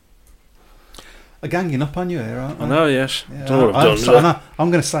Lawrence. I'm ganging up on you here, aren't I? I know, yes. Yeah, Don't know what I've done. I'm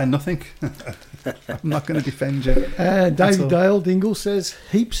going to say nothing. I'm not going to defend you. David Dale Dingle says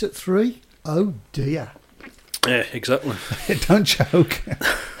Heaps at 3. Oh dear. Yeah, exactly. Don't joke.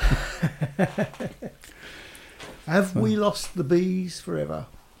 Have we lost the bees forever?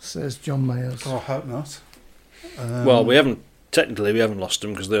 Says John Mayers. Oh, I hope not. Well, we haven't lost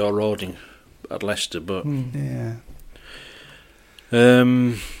them because they are riding at Leicester, but Yeah.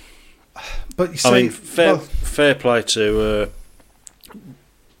 But you see, I mean, fair play to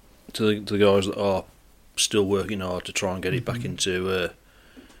the guys that are still working hard to try and get it back into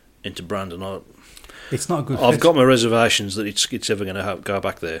Brandon. it's not a good. I've fit. got my reservations that it's ever going to go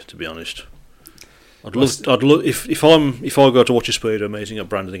back there. To be honest, I'd love if I go to watch a Speedo meeting at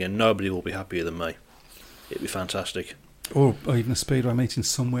Brandon again. Nobody will be happier than me. It'd be fantastic. Or even a Speedway meeting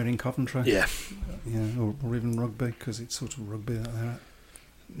somewhere in Coventry. Yeah. Yeah, or even rugby, because it's sort of rugby that they're at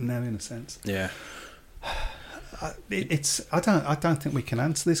now, in a sense. Yeah. I don't think we can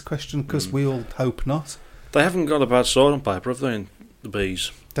answer this question, because we all hope not. They haven't got a bad side on paper, have they, in the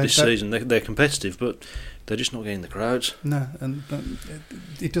Bees this season? They're competitive, but they're just not getting the crowds. No, and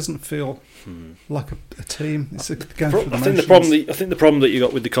it doesn't feel like a team. It's a game I think the problem that you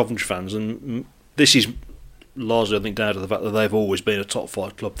got with the Coventry fans, and this is largely, I think, down to the fact that they've always been a top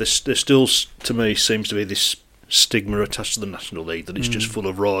flight club. There still, to me, seems to be this stigma attached to the National League that it's just full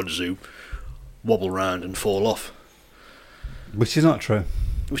of riders who wobble around and fall off. Which is not true.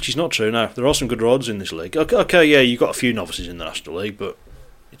 No. There are some good riders in this league. Okay, yeah, you've got a few novices in the National League, but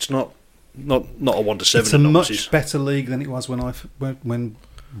it's not a 1 to 7. It's a much better league than it was when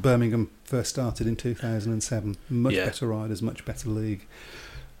Birmingham first started in 2007. Much better riders, much better league.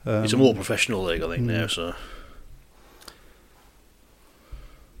 It's a more professional league, I think, now. So,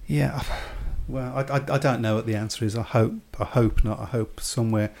 yeah. Well, I don't know what the answer is. I hope not. I hope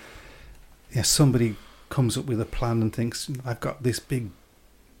somewhere, somebody comes up with a plan and thinks, I've got this big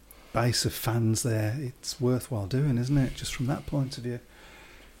base of fans there. It's worthwhile doing, isn't it? Just from that point of view.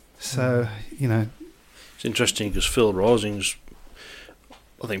 So, it's interesting because Phil Risings,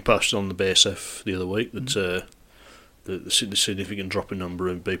 I think, posted on the BSF the other week that the significant drop in number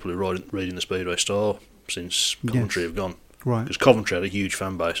of people who are reading the Speedway Star since Coventry have gone. Right. Because Coventry had a huge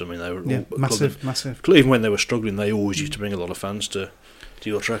fan base. I mean, they were all massive. Even when they were struggling, they always used to bring a lot of fans to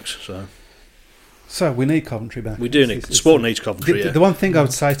your tracks. So we need Coventry back. We do need. Sport needs Coventry. The one thing I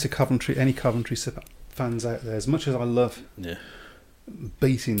would say to Coventry, any Coventry fans out there, as much as I love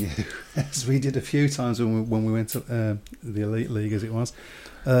beating you, as we did a few times when we went to the Elite League, as it was,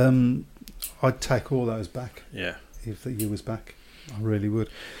 I'd take all those back. Yeah. If the U was back, I really would.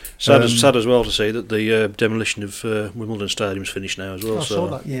 Sad as well to see that the demolition of Wimbledon Stadium's finished now as well. I saw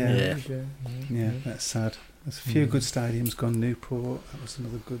that. Yeah, that's sad. There's a few good stadiums gone. Newport, that was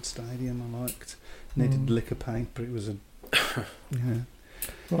another good stadium I liked. Needed liquor paint, but it was a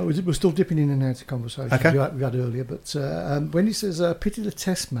Right, we're still dipping in and out of conversations we had earlier, but when he says pity the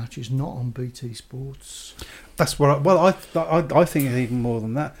test match is not on BT Sports, that's what I think even more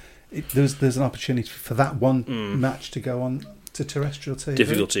than that. There's an opportunity for that one match to go on to terrestrial TV.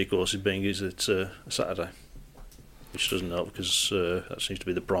 Difficulty, of course, is being used at Saturday, which doesn't help because that seems to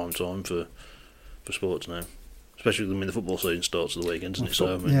be the prime time for sports now, especially when the football season starts at the weekend, doesn't it?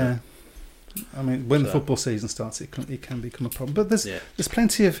 So I mean, when the football season starts, it can become a problem. But there's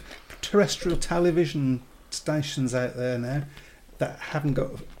plenty of terrestrial television stations out there now that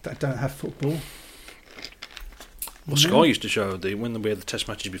don't have football. Well, Sky used to show when we had the test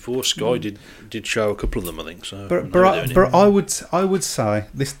matches before. Sky did show a couple of them, I think. So, but I would say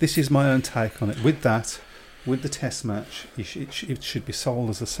this is my own take on it. With the test match, it should be sold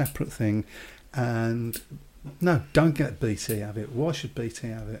as a separate thing. And no, don't get BT have it. Why should BT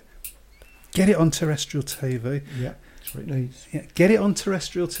have it? Get it on terrestrial TV. Yeah, that's what it needs. Yeah, get it on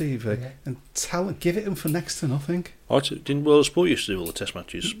terrestrial TV and give it them for next to nothing. Didn't World Sport used to do all the test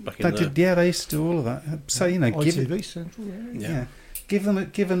matches back in there? Yeah, they used to do all of that. So give ITV Central. Give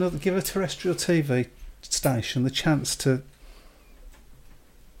a terrestrial TV station the chance to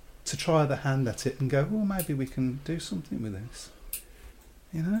try their hand at it and go, well, maybe we can do something with this.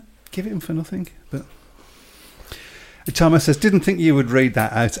 Give it them for nothing, but. Thomas says, didn't think you would read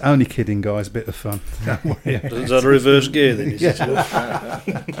that out. Only kidding, guys. Bit of fun. Don't worry. Is that a reverse gear then?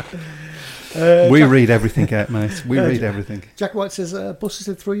 We read everything out, mate. We read everything. Jack White says, Buster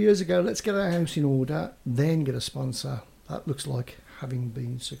said 3 years ago, let's get our house in order, then get a sponsor. That looks like having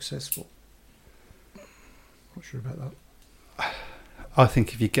been successful. Not sure about that. I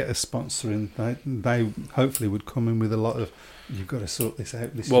think if you get a sponsor in, they hopefully would come in with a lot of, you've got to sort this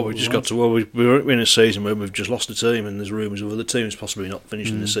out. We're in a season where we've just lost a team, and there's rumours of other teams possibly not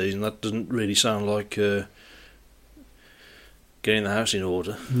finishing the season. That doesn't really sound like getting the house in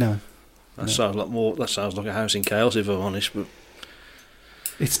order. No, sounds like more. That sounds like a house in chaos, if I'm honest. But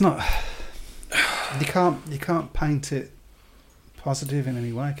it's not. You can't paint it positive in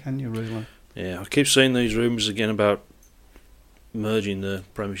any way, can you? Really? Yeah, I keep seeing these rumours again about merging the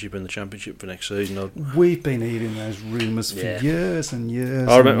Premiership and the Championship for next season. We've been hearing those rumours for years and years.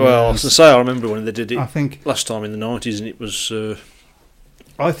 I remember when they did it. I think last time in the 90s, and it was.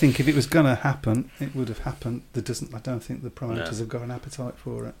 I think if it was going to happen, it would have happened. I don't think the promoters have got an appetite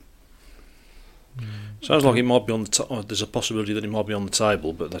for it. Sounds like it might be on the. There's a possibility that it might be on the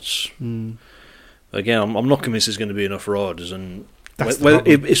table, but that's. Again, I'm not convinced there's going to be enough riders, and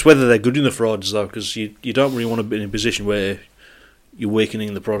it's whether they're good enough riders though, because you don't really want to be in a position where you're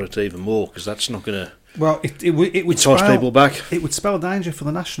weakening the product even more, because that's not going to. Well, it would entice spell people back. It would spell danger for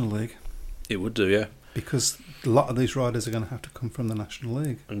the National League. It would do, yeah. Because a lot of these riders are going to have to come from the National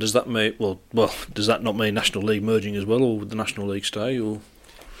League. And does that mean does that not mean National League merging as well, or would the National League stay? Or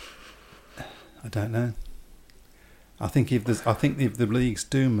I don't know. I think if the leagues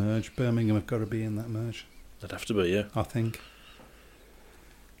do merge, Birmingham have got to be in that merge. They'd have to be, yeah. I think.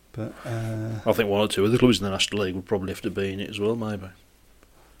 But I think one or two of the clubs in the National League would probably have to be in it as well, maybe.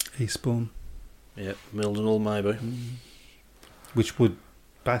 Eastbourne. Yeah, Mills and all, maybe. Which would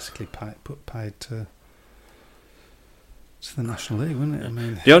basically put paid to the National League, wouldn't it? I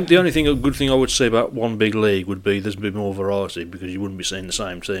mean, the only good thing I would say about one big league would be there's a bit more variety, because you wouldn't be seeing the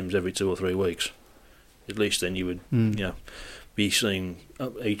same teams every 2 or 3 weeks. At least then you would be seeing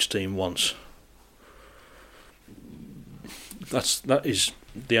each team once. That is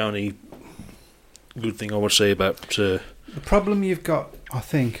the only good thing I would say about... the problem you've got, I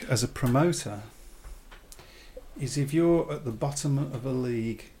think, as a promoter, is if you're at the bottom of a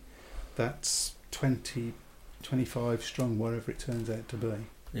league that's 20, 25 strong, whatever it turns out to be.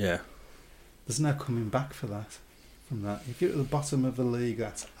 Yeah. There's no coming back from that. If you're at the bottom of a league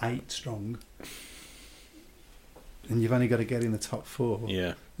that's 8 strong, and you've only got to get in the top 4.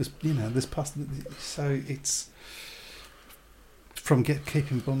 Yeah. There's possibility. So it's from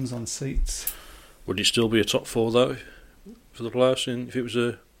keeping bums on seats. Would it still be a top 4 though for the playoffs if it was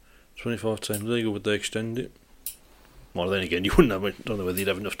a 25-team league, or would they extend it? Well, then again, you wouldn't have. Don't know whether you'd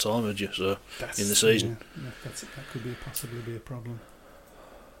have enough time, would you? So in the season, that could possibly be a problem.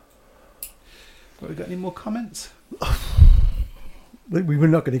 Have we got any more comments? We were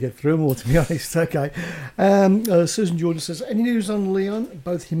not going to get through them all, to be honest. Okay. Susan Jordan says, any news on Leon?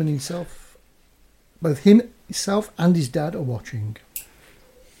 Both him himself and his dad are watching.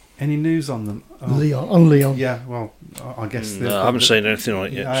 Any news on them? Leon. Yeah, well, I guess... I haven't seen anything on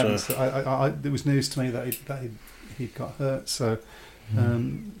it yet. So. It was news to me that he'd got hurt, so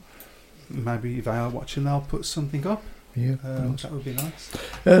maybe if they are watching, they'll put something up. Yeah, that would be nice.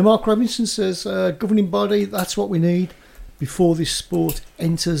 Mark Robinson says, governing body, that's what we need before this sport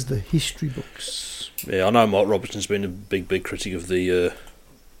enters the history books. Yeah, I know Mark Robinson's been a big critic of the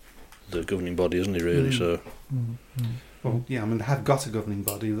governing body, isn't he, really? So. Well, yeah, I mean, they have got a governing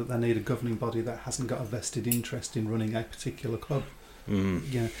body, that they need a governing body that hasn't got a vested interest in running a particular club.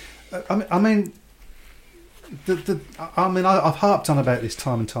 Yeah, I mean, I've harped on about this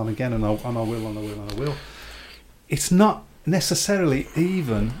time and time again, and I will. It's not necessarily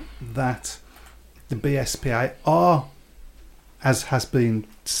even that the BSPA are, as has been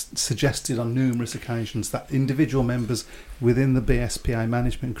suggested on numerous occasions, that individual members within the BSPA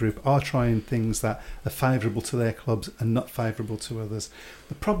management group are trying things that are favourable to their clubs and not favourable to others.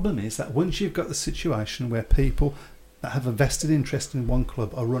 The problem is that once you've got the situation where people that have a vested interest in one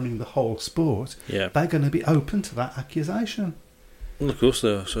club are running the whole sport, they're going to be open to that accusation. Well, of course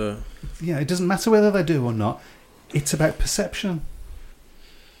they are. So. Yeah, it doesn't matter whether they do or not. It's about perception.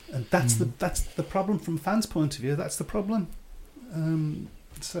 And that's the problem from fans' point of view. That's the problem.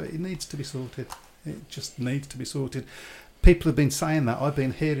 So it needs to be sorted. It just needs to be sorted. People have been saying that. I've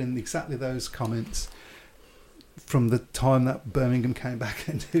been hearing exactly those comments from the time that Birmingham came back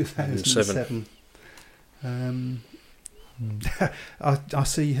in 2007. I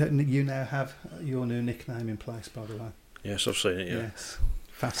see you now have your new nickname in place, by the way. Yes, I've seen it, yeah. Yes,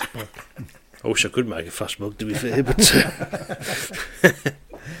 Fast Buck. I wish I could make a fast buck, to be fair, but...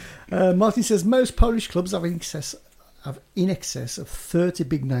 Martin says, most Polish clubs have in excess of 30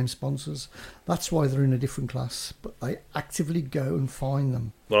 big name sponsors. That's why they're in a different class, but they actively go and find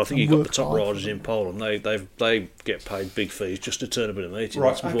them. Well, I think you've got the top riders in Poland. They get paid big fees just to turn up in a meeting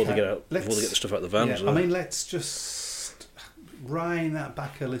before they get the stuff out of the vans. Yeah, I mean, let's just rein that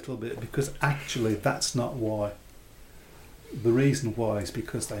back a little bit, because actually that's not why. The reason why is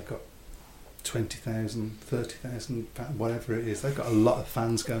because they've got 20,000, 30,000, whatever it is. They've got a lot of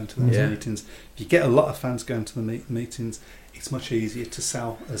fans going to those meetings. If you get a lot of fans going to the meetings, it's much easier to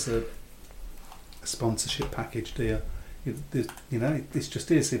sell as a sponsorship package deal. This just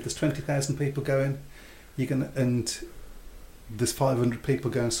is. If there's 20,000 people going, and there's 500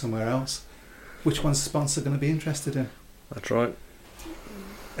 people going somewhere else, which one's the sponsor going to be interested in? That's right.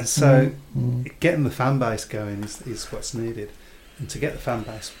 And so getting the fan base going is what's needed. And to get the fan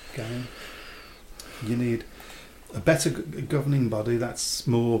base going, you need a better governing body that's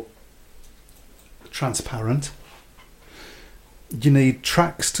more transparent. You need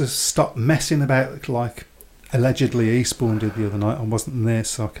tracks to stop messing about, like allegedly Eastbourne did the other night. I wasn't there,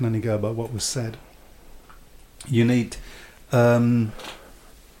 so I can only go by what was said. You need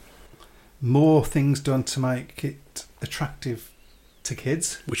more things done to make it attractive to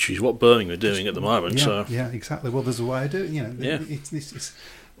kids. Which is what Birmingham are doing at the moment. Yeah, So yeah, exactly. Well, there's a way of doing it. You know, Yeah.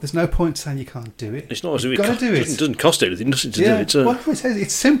 there's no point saying you can't do it. it's not as if You've got to do it. It doesn't cost anything, does it, to Yeah, do it? So. well,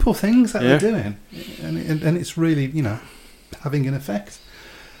 it's simple things that Yeah. they're doing, and it's really, you know, having an effect.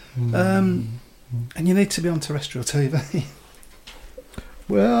 And you need to be on terrestrial TV.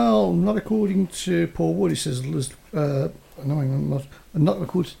 Well, not according to Paul Wood. He says there's not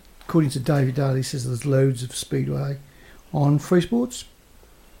according to David Daly. He says there's loads of Speedway on Free Sports,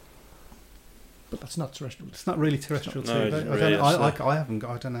 but that's not terrestrial. It's not really terrestrial No, TV. it I really don't know, is, I haven't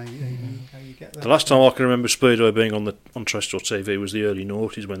got. I don't know how you get that. The last time I can remember Speedway being on terrestrial TV was the early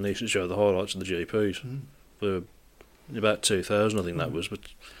noughties when they used to show the highlights of the GPs. For about 2000, I think that was. But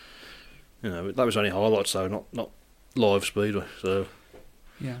you know, that was only highlights though, not live Speedway. So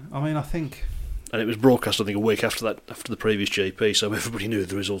Yeah, I mean, I think. And it was broadcast, I think, a week after the previous GP, so everybody knew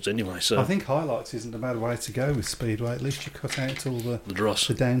the results anyway. So I think highlights isn't a bad way to go with Speedway. At least you cut out all the dross,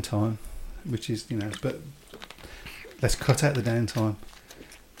 the downtime, which is, you know. But let's cut out the downtime.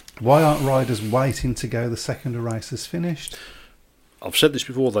 Why aren't riders waiting to go the second a race has finished? I've said this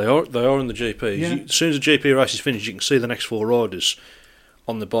before. They are in the GPs. Yeah. As soon as the GP race is finished, you can see the next 4 riders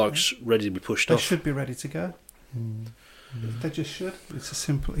on the bikes ready to be pushed They off. should be ready to go. They just should. It's a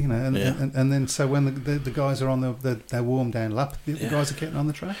simple, you know, and, Yeah. and then so when the guys are on their warm down lap, the guys are getting on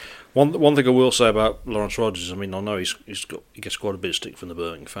the track. One thing I will say about Lawrence Rogers, I mean, I know he gets quite a bit of stick from the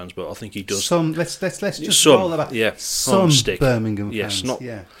Birmingham fans, but I think he does Some let's just some, roll that back. yeah, Some stick. Birmingham Yes, fans. not-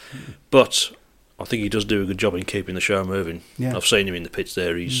 yeah. But I think he does do a good job in keeping the show moving. Yeah. I've seen him in the pits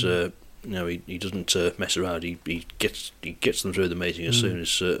there. He's you know, he doesn't mess around. He gets them through the meeting as soon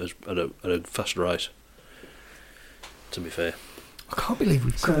as at a fast race. To be fair. I can't believe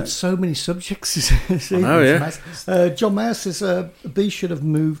we've covered so many subjects this I evening. know, yeah. John Mayer says B should have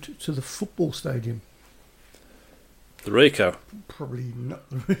moved to the football stadium. The Rico. Probably not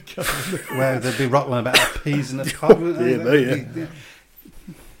the Rico. Where they'd be rattling about peas in a pod. wouldn't they?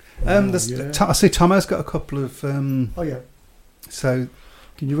 Yeah. I see Tomo's got a couple of. Oh yeah. So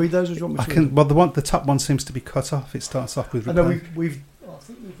Can you read those, or do you want me I to? can. Well, the top one seems to be cut off. It starts off with. I know we've. I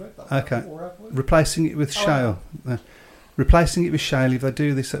think we've read that. Okay. Before, haven't we? Replacing it with shale. Replacing it with shale. If they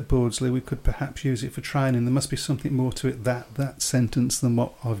do this at Bordsley, we could perhaps use it for training. There must be something more to it that sentence than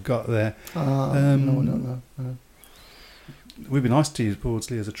what I've got there. No, I don't know. It would be nice to use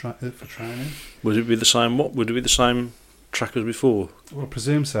Bordsley as for training. Would it be the same? What would it be the same track as before? Well, I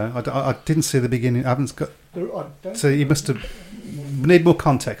presume so. I didn't see the beginning. I haven't got. I don't So you must have. We need more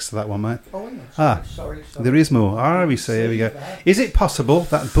context to that one, mate. Oh, no, sorry. There is more. We see. Here we go. Is it possible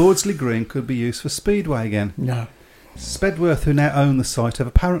that Bordsley Green could be used for Speedway again? No. Spedworth, who now own the site, have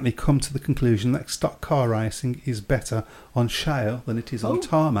apparently come to the conclusion that stock car racing is better on shale than it is on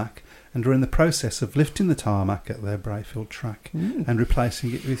tarmac, and are in the process of lifting the tarmac at their Brayfield track and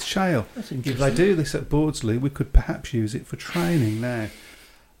replacing it with shale. That's If interesting. they do this at Bordsley, we could perhaps use it for training. Now,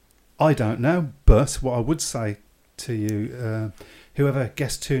 I don't know, but what I would say to you, whoever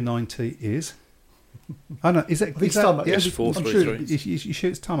guest 290 is, I don't know, is it? It's Tomo. Yes, I'm 433. sure You sure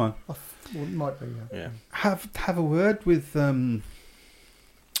it's Tomo? Well, it might be. Yeah. Have a word with, I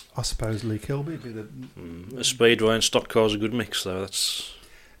suppose Lee Kilby. Be the A Speedway and stock car's a good mix, though. That's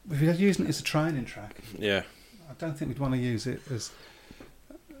if you're using it as a training track, yeah. I don't think we'd want to use it as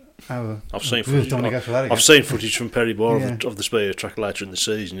our. I've seen we footage. don't want to go for that again. I've seen footage from Perry Bar Yeah. of the Speedway track later in the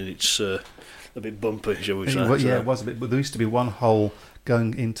season, and it's a bit bumpy, shall we say? Yeah, it was a bit. But there used to be one hole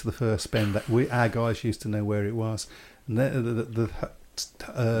going into the first bend that our guys used to know where it was, and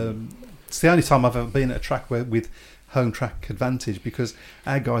it's the only time I've ever been at a track with home track advantage, because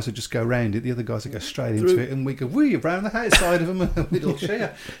our guys would just go round it, the other guys would go straight into it, and we go around the outside of them and we'd all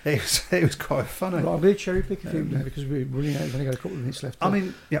cheer. It was quite funny. Right, I'm going to cherry pick a few now because we're running out. We've only got a couple of minutes left. I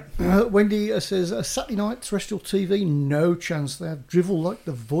mean, yeah. Wendy says Saturday night terrestrial TV, no chance. They have drivel like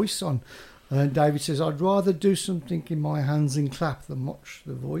The Voice on. And David says I'd rather do something in my hands and clap than watch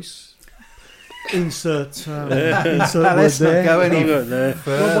The Voice. Insert word Let's there. not go any there.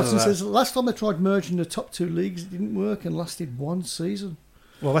 further. Rob Watson says last time I tried merging the top 2 leagues, it didn't work and lasted 1 season.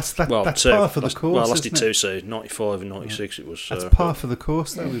 Well, that's par for the course. Well, lasted isn't it? 2 seasons, 95 and 96 it was. That's par for the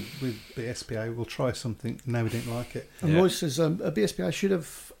course, though, with the SBA. We'll try something. No, we didn't like it. And Royce says BSBA should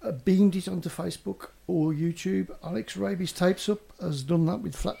have beamed it onto Facebook or YouTube. Alex Raby's Tapes Up has done that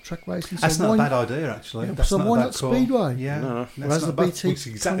with flat track racing. That's so not a why- bad idea, actually. Yeah, That's so not why a bad not call. Speedway? Yeah, No. that's Whereas not the bad. BT It's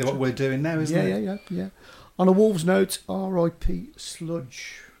exactly what we're doing now, isn't it? Yeah. On a Wolves note, R.I.P.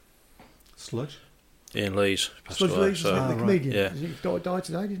 Sludge. Sludge. Ian Lee's passed Sludge away. Leeds, So the right. comedian. Yeah. He died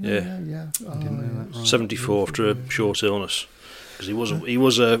today, didn't Yeah. he? Yeah. I didn't know that. Right. 74 after a short illness, because he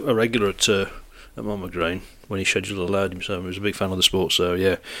was a regular at Monmouth Green when he scheduled allowed himself. He was a big fan of the sport, so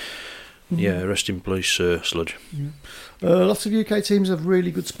yeah. Yeah, rest in peace, Sludge. Lots of UK teams have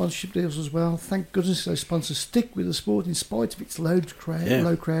really good sponsorship deals as well. Thank goodness those sponsors stick with the sport in spite of its low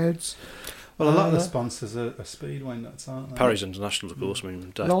crowds. Well, a lot of the sponsors are Speedway nuts, aren't they? Parry's International, of course. I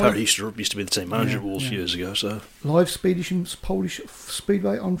mean, Dave Parry used to be the team manager of Wolves years ago. So Live Swedish and Polish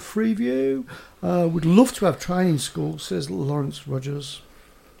Speedway on Freeview. Would love to have training school, says Lawrence Rogers.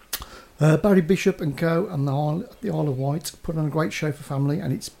 Barry Bishop and Co. and the Isle of Wight put on a great show for family,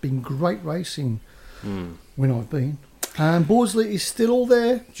 and it's been great racing when I've been. And Borsley is still all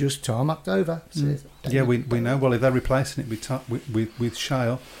there, just tarmacked over. Yeah, we know. Well, if they're replacing it with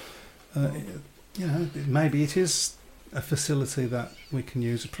shale, maybe it is a facility that we can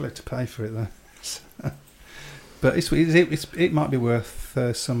use to pay for it, though. But it might be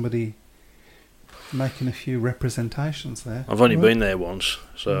worth somebody making a few representations there. I've only been there once,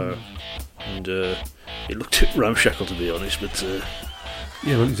 so and it looked ramshackle, to be honest. But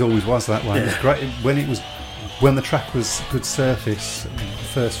well, it always was that way. It was great when the track was good surface.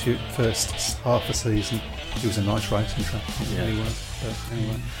 The first half a season, it was a nice racing track. It really was. But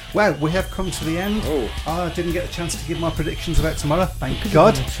anyway, well, we have come to the end. I didn't get a chance to give my predictions about tomorrow. Thank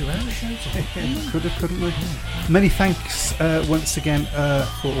God. Couldn't we? Many thanks once again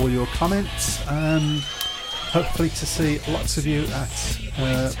for all your comments. Hopefully to see lots of you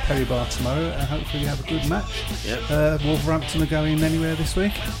at Perry Bar tomorrow, and hopefully we have a good match. Wolverhampton are going anywhere this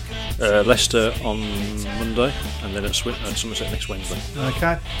week? Leicester on Monday, and then at Somerset next Wednesday.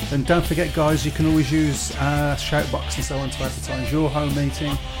 Okay, and don't forget, guys, you can always use shout box and so on to advertise your home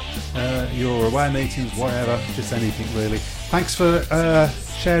meeting, your away meetings, whatever, just anything really. Thanks for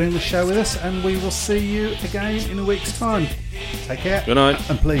sharing the show with us, and we will see you again in a week's time. Take care. Good night.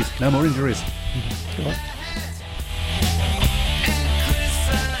 And please, no more injuries. Good night.